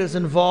Spirit is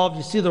involved.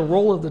 You see the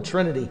role of the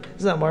Trinity.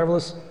 Isn't that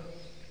marvelous?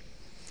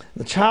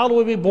 The child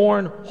will be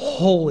born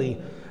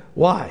holy.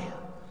 Why?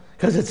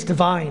 Because it's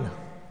divine.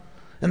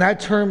 And that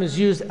term is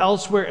used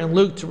elsewhere in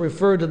Luke to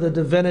refer to the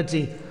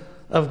divinity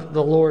of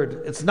the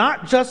Lord. It's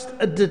not just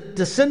a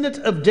descendant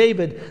of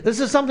David.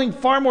 This is something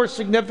far more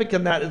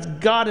significant than that. It's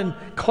God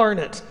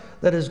incarnate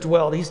that has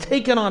dwelled. He's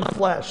taken on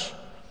flesh.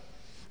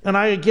 And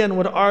I again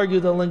would argue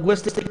the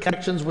linguistic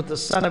connections with the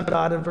Son of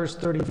God in verse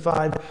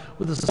 35,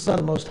 with the Son of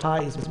the Most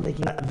High, is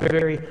making that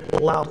very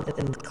loud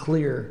and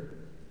clear.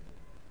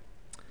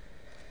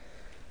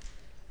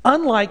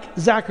 Unlike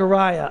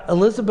Zechariah,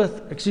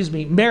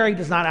 Mary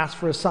does not ask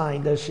for a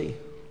sign, does she?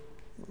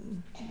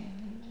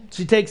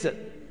 She takes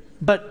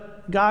it.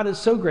 But God is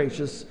so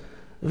gracious.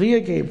 Via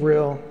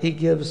Gabriel, he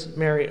gives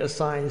Mary a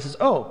sign. He says,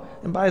 oh,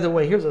 and by the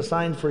way, here's a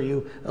sign for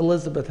you.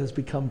 Elizabeth has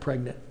become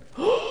pregnant.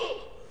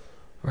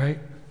 Right?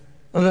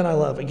 And then I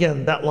love,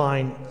 again, that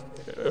line,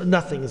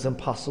 nothing is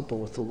impossible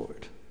with the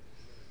Lord.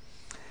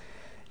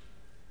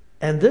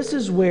 And this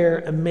is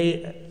where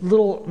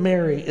little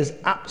Mary is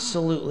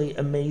absolutely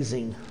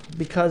amazing,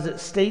 because it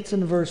states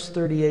in verse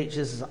 38, she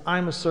says,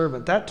 I'm a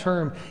servant. That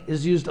term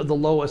is used of the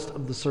lowest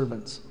of the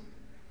servants.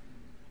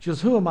 She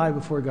goes, who am I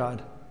before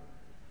God?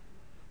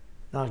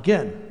 Now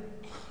again,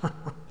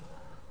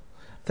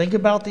 think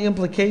about the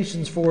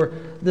implications for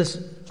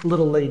this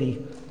little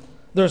lady.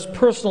 There's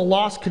personal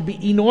loss could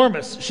be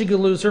enormous. She could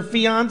lose her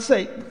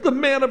fiance, the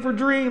man of her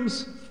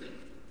dreams.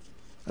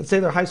 I'd say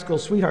they're high school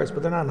sweethearts,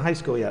 but they're not in high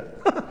school yet.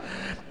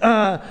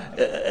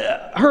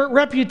 Her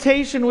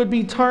reputation would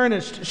be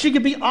tarnished. She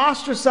could be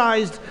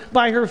ostracized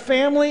by her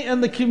family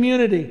and the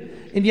community.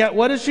 And yet,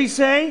 what does she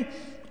say?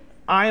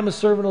 I am a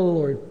servant of the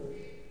Lord.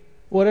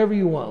 Whatever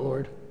you want,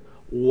 Lord.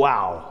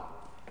 Wow.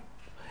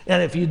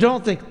 And if you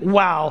don't think,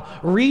 wow,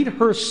 read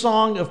her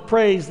song of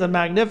praise, the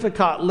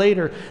Magnificat,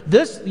 later.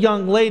 This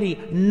young lady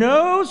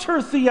knows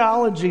her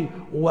theology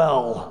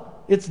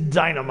well. It's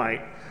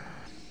dynamite.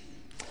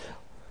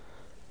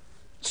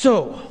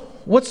 So,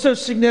 what's so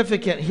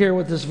significant here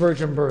with this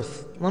virgin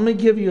birth? Let me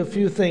give you a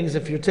few things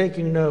if you're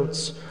taking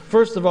notes.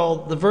 First of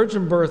all, the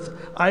virgin birth,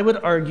 I would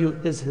argue,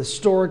 is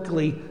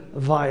historically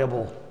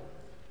viable.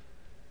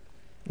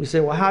 We say,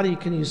 well,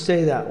 can you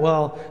say that?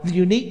 Well, the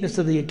uniqueness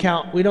of the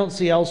account we don't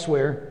see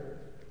elsewhere.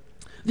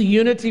 The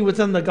unity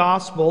within the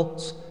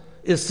Gospels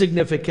is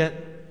significant.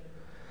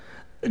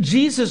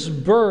 Jesus'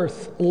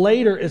 birth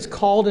later is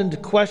called into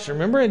question.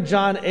 Remember in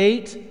John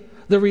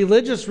 8, the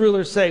religious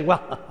rulers say,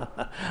 well,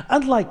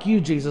 unlike you,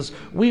 Jesus,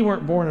 we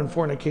weren't born in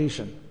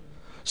fornication.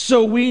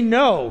 So we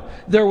know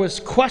there was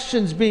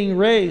questions being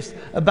raised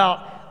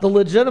about the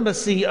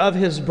legitimacy of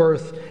his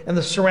birth and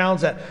the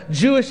surrounds that.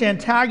 Jewish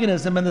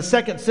antagonism in the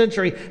 2nd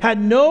century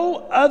had no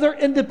other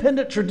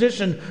independent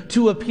tradition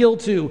to appeal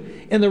to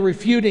in the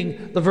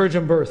refuting the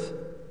virgin birth.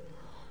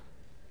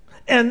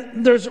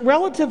 And there's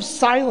relative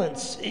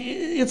silence.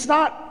 It's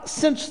not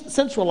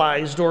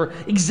sensualized or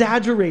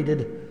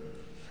exaggerated,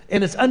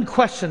 and it's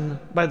unquestioned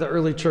by the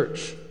early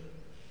church.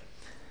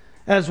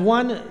 As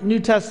one New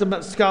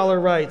Testament scholar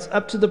writes,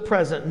 up to the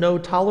present, no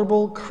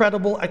tolerable,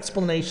 credible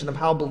explanation of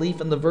how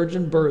belief in the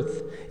virgin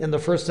birth in the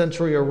 1st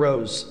century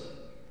arose,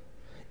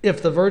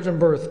 if the virgin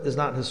birth is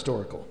not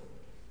historical.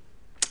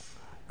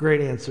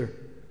 Great answer.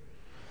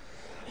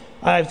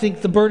 I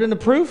think the burden of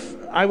proof,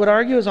 I would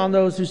argue, is on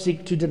those who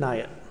seek to deny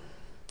it.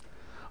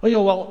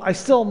 Well, I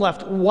still am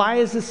left. Why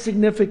is this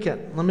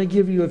significant? Let me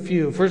give you a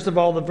few. First of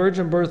all, the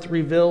virgin birth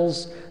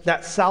reveals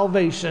that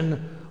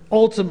salvation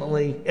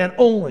ultimately and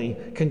only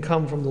can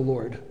come from the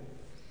Lord.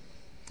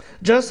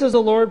 Just as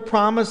the Lord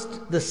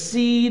promised the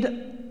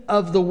seed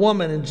of the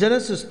woman in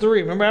Genesis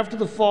 3, remember after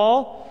the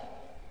fall,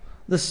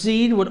 the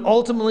seed would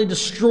ultimately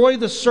destroy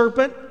the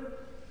serpent.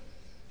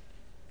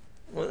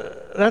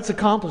 That's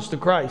accomplished to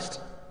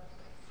Christ.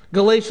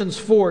 Galatians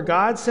 4,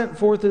 God sent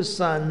forth his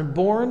Son,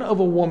 born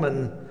of a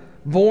woman,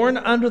 born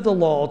under the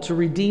law, to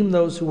redeem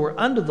those who were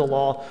under the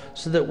law,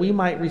 so that we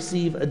might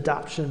receive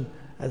adoption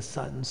as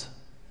sons.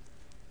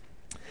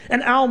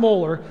 And Al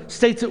Mohler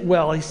states it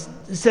well. He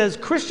says,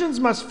 Christians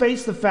must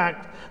face the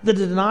fact that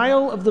the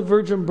denial of the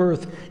virgin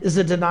birth is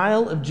a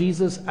denial of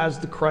Jesus as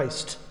the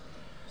Christ.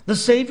 The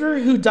Savior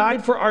who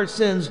died for our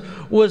sins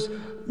was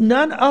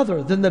none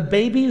other than the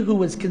baby who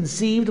was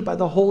conceived by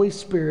the Holy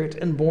Spirit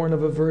and born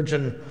of a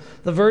virgin.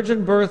 The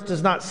virgin birth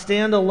does not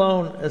stand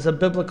alone as a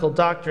biblical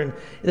doctrine.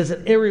 It is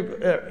an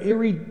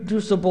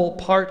irreducible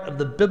part of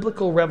the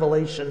biblical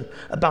revelation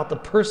about the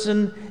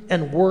person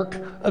and work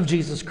of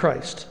Jesus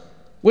Christ.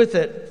 With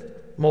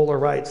it, Mohler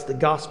writes, the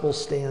gospel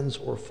stands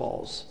or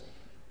falls.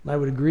 And I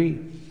would agree.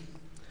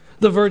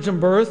 The virgin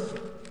birth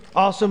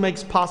also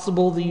makes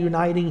possible the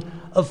uniting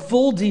of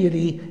full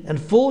deity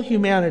and full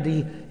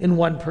humanity in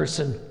one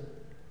person.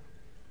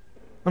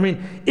 I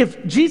mean,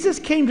 if Jesus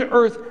came to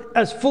earth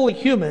as fully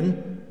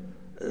human,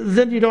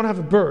 then you don't have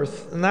a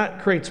birth, and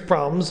that creates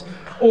problems.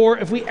 Or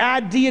if we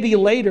add deity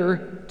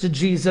later to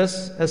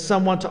Jesus, as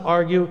some want to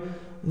argue,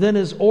 then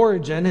his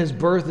origin, his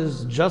birth,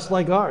 is just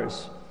like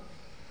ours.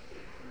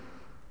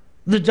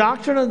 The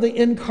doctrine of the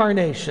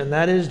incarnation,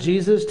 that is,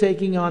 Jesus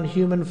taking on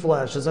human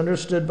flesh, as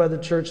understood by the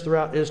church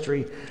throughout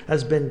history,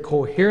 has been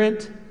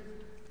coherent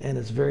and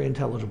it's very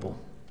intelligible.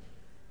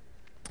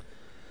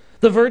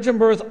 The virgin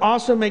birth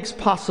also makes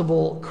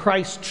possible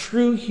Christ's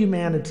true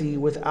humanity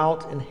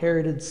without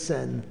inherited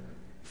sin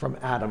from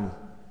Adam.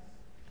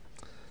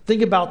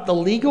 Think about the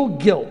legal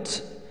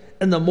guilt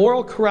and the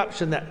moral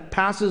corruption that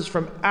passes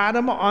from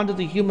Adam onto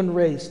the human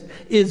race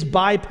is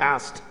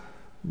bypassed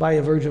by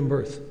a virgin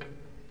birth.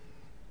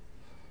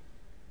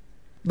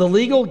 The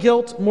legal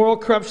guilt, moral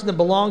corruption that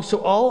belongs to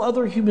all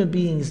other human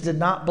beings did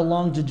not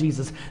belong to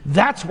Jesus.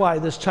 That's why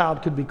this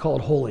child could be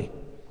called holy.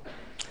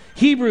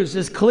 Hebrews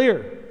is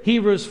clear.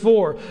 Hebrews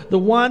 4, the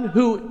one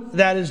who,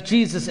 that is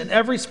Jesus, in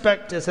every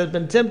respect has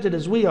been tempted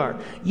as we are,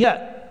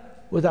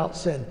 yet without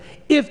sin.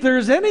 If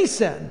there's any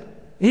sin,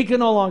 he can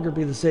no longer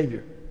be the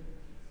Savior.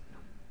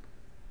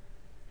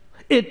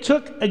 It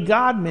took a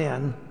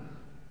God-man,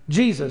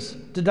 Jesus,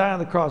 to die on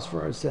the cross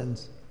for our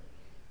sins.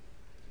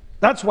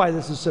 That's why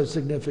this is so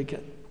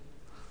significant.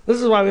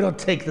 This is why we don't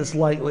take this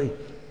lightly.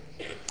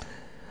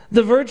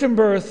 The virgin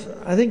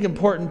birth, I think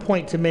important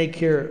point to make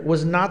here,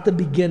 was not the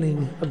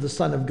beginning of the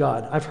Son of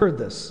God. I've heard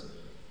this.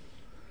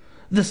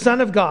 The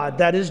Son of God,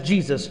 that is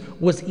Jesus,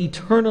 was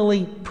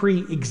eternally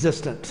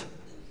pre-existent.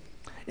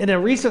 In a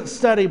recent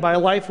study by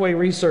Lifeway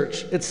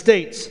Research, it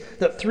states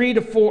that 3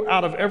 to 4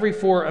 out of every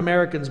 4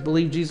 Americans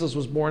believe Jesus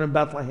was born in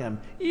Bethlehem.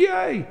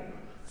 Yay!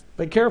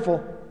 But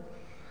careful.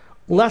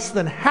 Less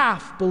than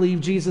half believe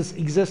Jesus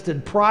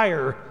existed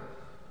prior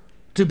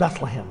to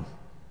Bethlehem.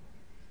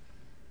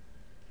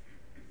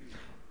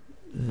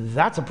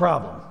 That's a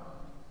problem.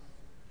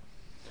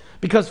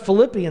 Because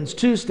Philippians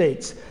 2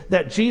 states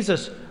that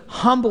Jesus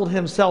humbled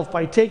himself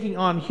by taking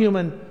on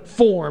human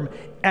form,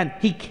 and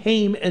he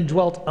came and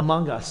dwelt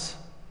among us.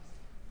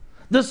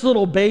 This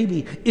little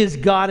baby is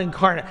God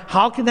incarnate.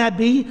 How can that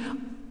be?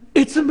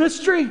 It's a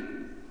mystery.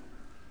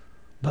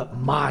 But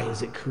my,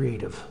 is it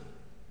creative.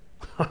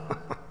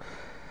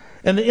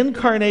 And the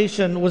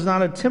incarnation was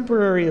not a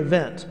temporary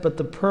event, but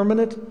the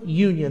permanent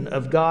union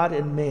of God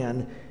and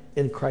man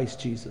in Christ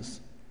Jesus.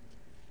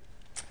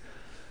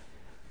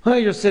 Well,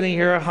 you're sitting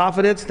here at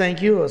Hoffeditz.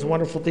 Thank you. It was a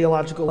wonderful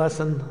theological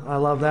lesson. I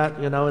love that.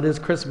 You know, it is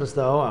Christmas,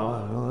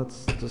 though.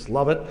 Let's just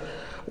love it.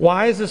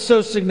 Why is this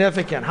so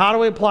significant? How do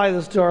we apply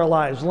this to our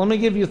lives? Let me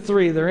give you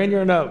 3. They're in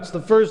your notes.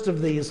 The first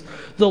of these,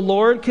 the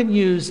Lord can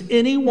use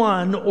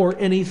anyone or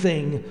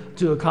anything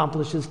to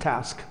accomplish his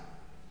task.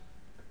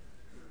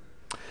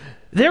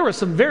 There were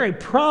some very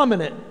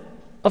prominent,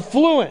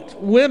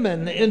 affluent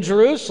women in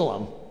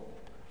Jerusalem,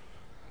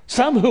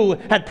 some who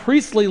had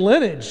priestly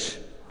lineage.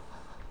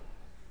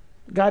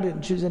 God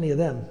didn't choose any of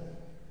them.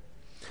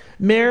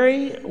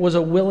 Mary was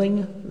a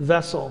willing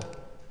vessel.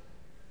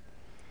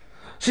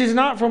 She's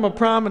not from a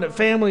prominent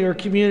family or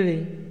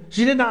community.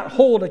 She did not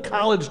hold a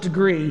college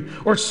degree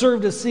or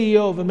served as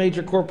CEO of a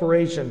major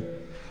corporation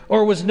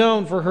or was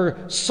known for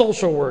her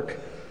social work.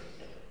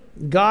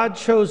 God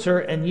chose her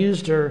and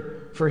used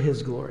her for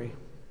his glory.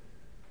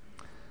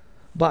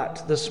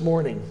 But this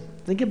morning,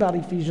 think about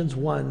Ephesians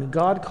 1.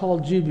 God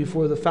called you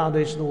before the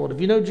foundation of the world. If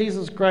you know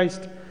Jesus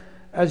Christ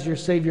as your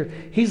Savior,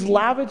 he's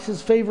lavished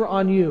his favor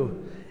on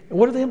you. And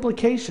what are the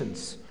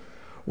implications?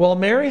 Well,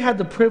 Mary had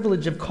the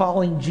privilege of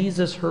calling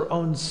Jesus her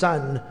own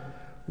son.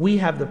 We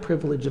have the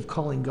privilege of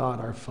calling God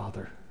our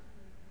Father.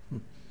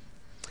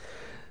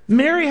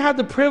 Mary had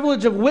the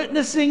privilege of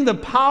witnessing the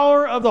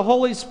power of the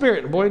Holy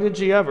Spirit. Boy, did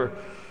she ever.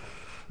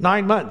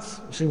 9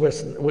 months she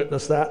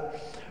witnessed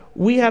that.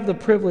 We have the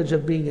privilege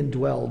of being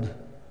indwelled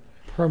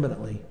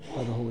permanently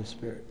by the Holy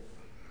Spirit.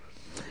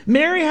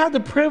 Mary had the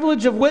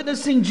privilege of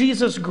witnessing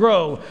Jesus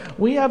grow.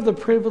 We have the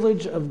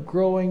privilege of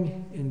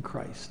growing in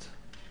Christ.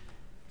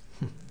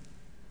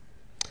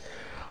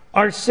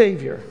 Our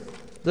Savior,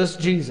 this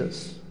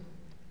Jesus,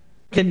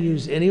 can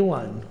use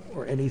anyone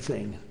or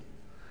anything.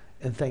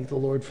 And thank the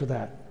Lord for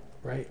that,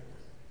 right?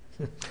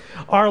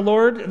 Our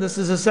Lord, and this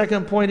is the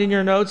second point in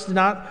your notes, did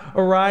not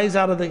arise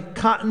out of the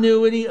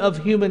continuity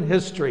of human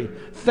history.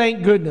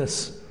 Thank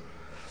goodness.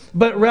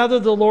 But rather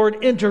the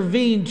Lord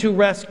intervened to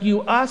rescue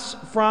us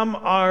from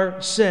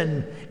our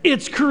sin.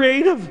 It's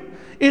creative.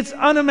 It's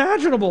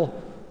unimaginable.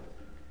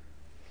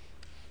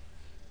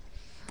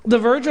 The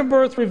virgin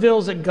birth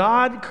reveals that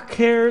God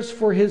cares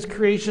for his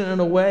creation in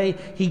a way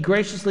he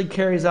graciously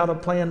carries out a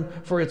plan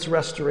for its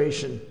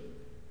restoration.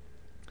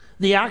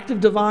 The act of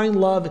divine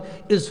love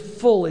is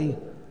fully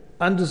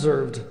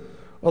undeserved,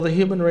 while the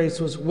human race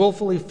was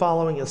willfully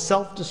following a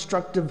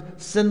self-destructive,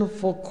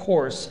 sinful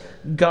course.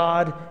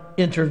 God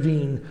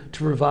intervened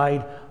to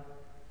provide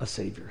a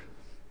Savior.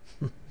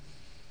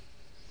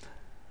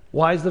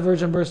 Why is the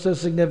virgin birth so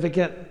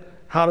significant?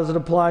 How does it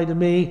apply to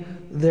me?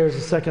 There's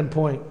a second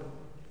point.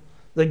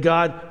 That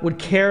God would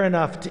care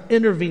enough to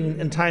intervene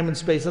in time and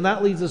space. And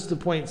that leads us to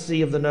point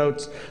C of the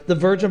notes. The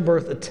virgin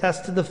birth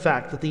attests to the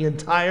fact that the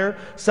entire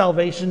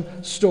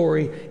salvation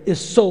story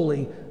is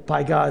solely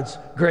by God's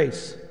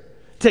grace.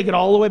 Take it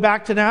all the way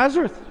back to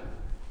Nazareth.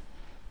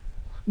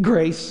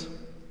 Grace.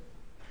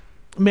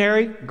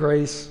 Mary,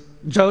 grace.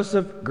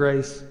 Joseph,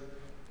 grace.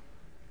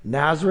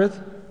 Nazareth,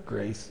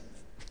 grace.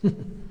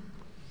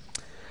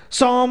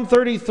 Psalm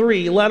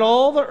 33, let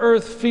all the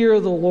earth fear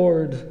the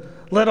Lord.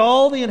 Let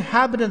all the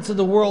inhabitants of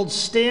the world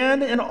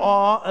stand in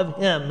awe of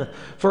him.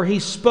 For he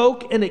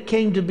spoke and it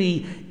came to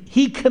be.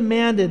 He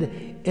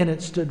commanded and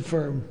it stood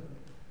firm.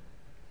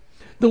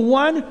 The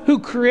one who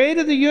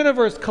created the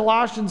universe,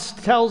 Colossians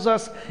tells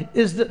us,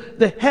 is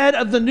the head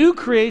of the new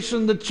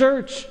creation, the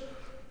church,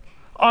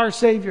 our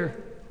Savior.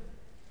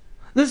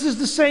 This is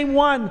the same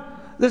one.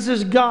 This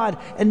is God.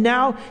 And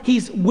now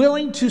he's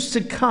willing to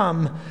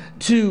succumb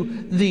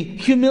to the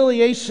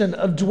humiliation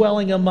of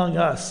dwelling among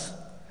us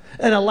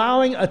and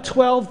allowing a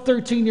 12,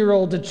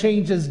 13-year-old to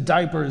change his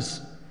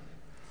diapers.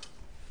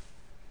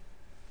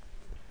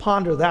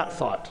 Ponder that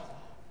thought.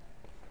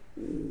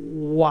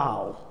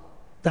 Wow,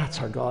 that's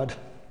our God.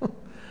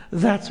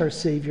 That's our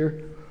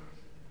Savior.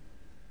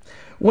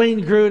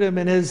 Wayne Grudem,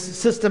 in his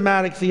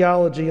systematic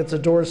theology, it's a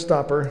door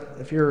stopper.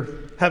 If you're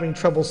having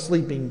trouble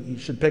sleeping, you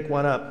should pick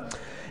one up.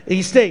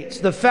 He states,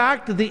 the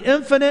fact that the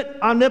infinite,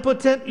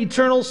 omnipotent,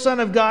 eternal Son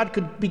of God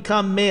could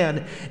become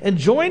man and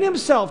join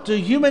himself to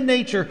human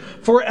nature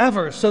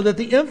forever, so that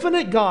the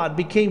infinite God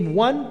became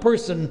one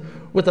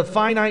person with a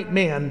finite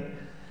man.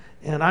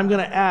 And I'm going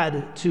to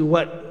add to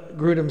what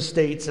Grudem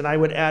states, and I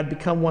would add,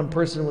 become one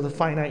person with a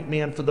finite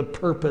man for the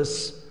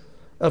purpose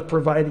of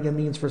providing a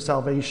means for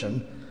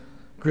salvation.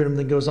 Grudem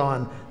then goes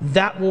on,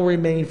 that will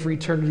remain for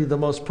eternity the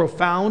most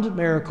profound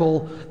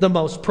miracle, the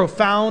most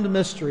profound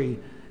mystery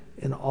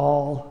in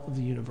all of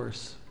the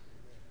universe.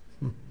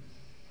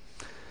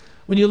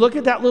 When you look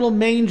at that little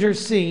manger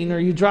scene, or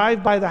you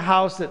drive by the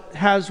house that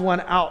has one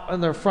out on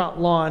their front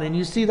lawn, and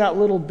you see that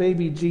little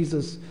baby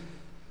Jesus,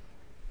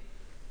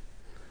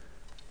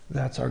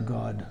 that's our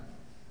God.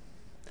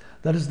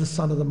 That is the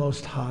Son of the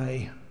Most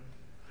High.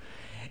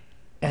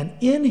 And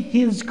in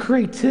his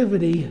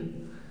creativity,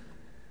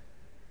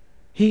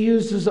 he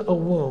uses a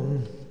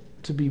womb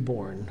to be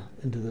born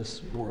into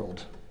this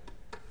world.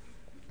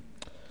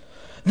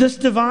 This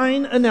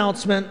divine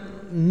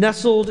announcement,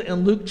 nestled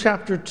in Luke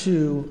chapter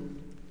 2,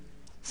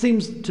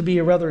 seems to be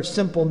a rather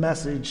simple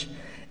message,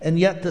 and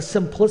yet the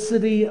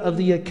simplicity of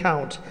the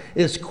account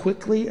is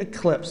quickly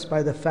eclipsed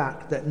by the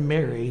fact that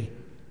Mary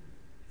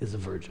is a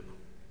virgin.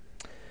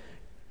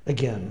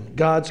 Again,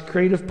 God's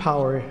creative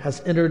power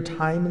has entered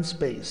time and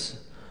space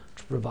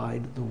to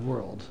provide the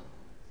world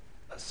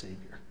a Savior.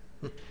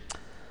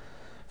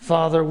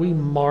 Father, we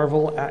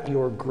marvel at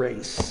your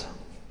grace.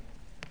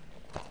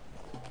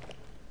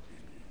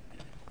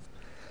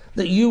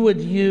 That you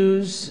would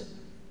use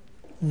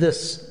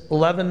this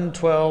 11,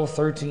 12,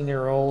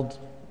 13-year-old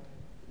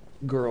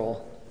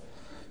girl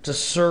to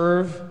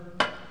serve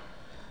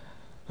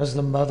as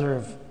the mother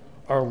of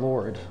our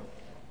Lord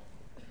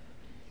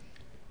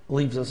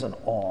leaves us in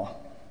awe.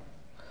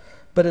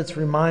 But it's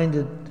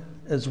reminded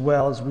as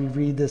well as we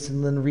read this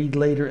and then read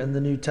later in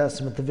the New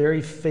Testament, the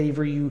very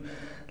favor you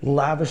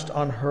lavished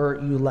on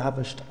her, you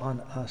lavished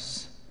on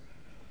us.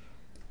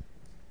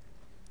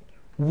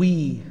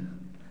 We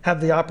have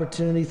the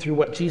opportunity through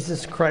what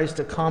Jesus Christ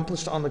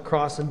accomplished on the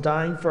cross and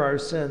dying for our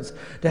sins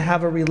to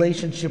have a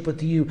relationship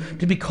with you,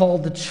 to be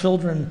called the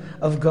children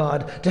of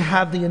God, to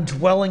have the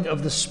indwelling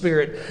of the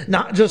Spirit,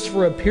 not just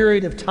for a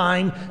period of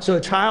time so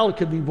a child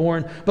could be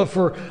born, but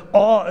for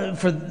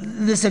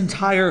this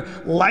entire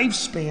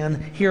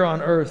lifespan here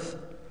on earth.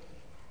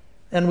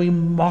 And we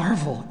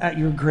marvel at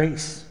your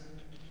grace.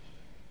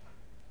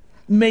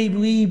 May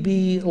we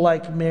be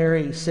like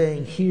Mary,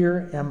 saying,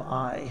 "Here am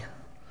I,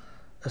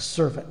 a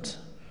servant."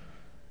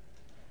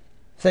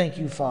 Thank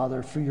you,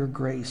 Father, for your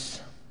grace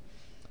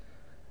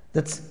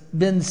that's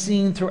been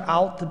seen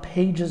throughout the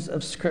pages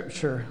of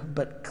Scripture,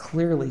 but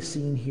clearly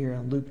seen here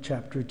in Luke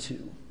chapter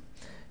 2.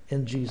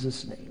 In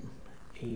Jesus' name.